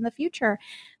to us in the future.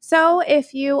 So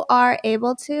if you are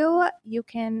able to, you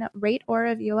can rate or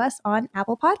review us on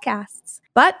Apple Podcasts.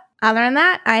 But other than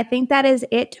that, I think that is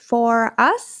it for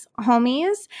us,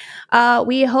 homies.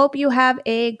 We hope you have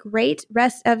a great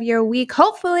rest of your week.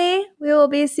 Hopefully, we will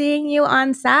be seeing you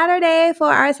on Saturday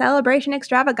for our celebration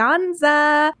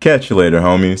extravaganza. Catch you later,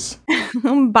 homies.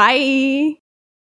 Bye.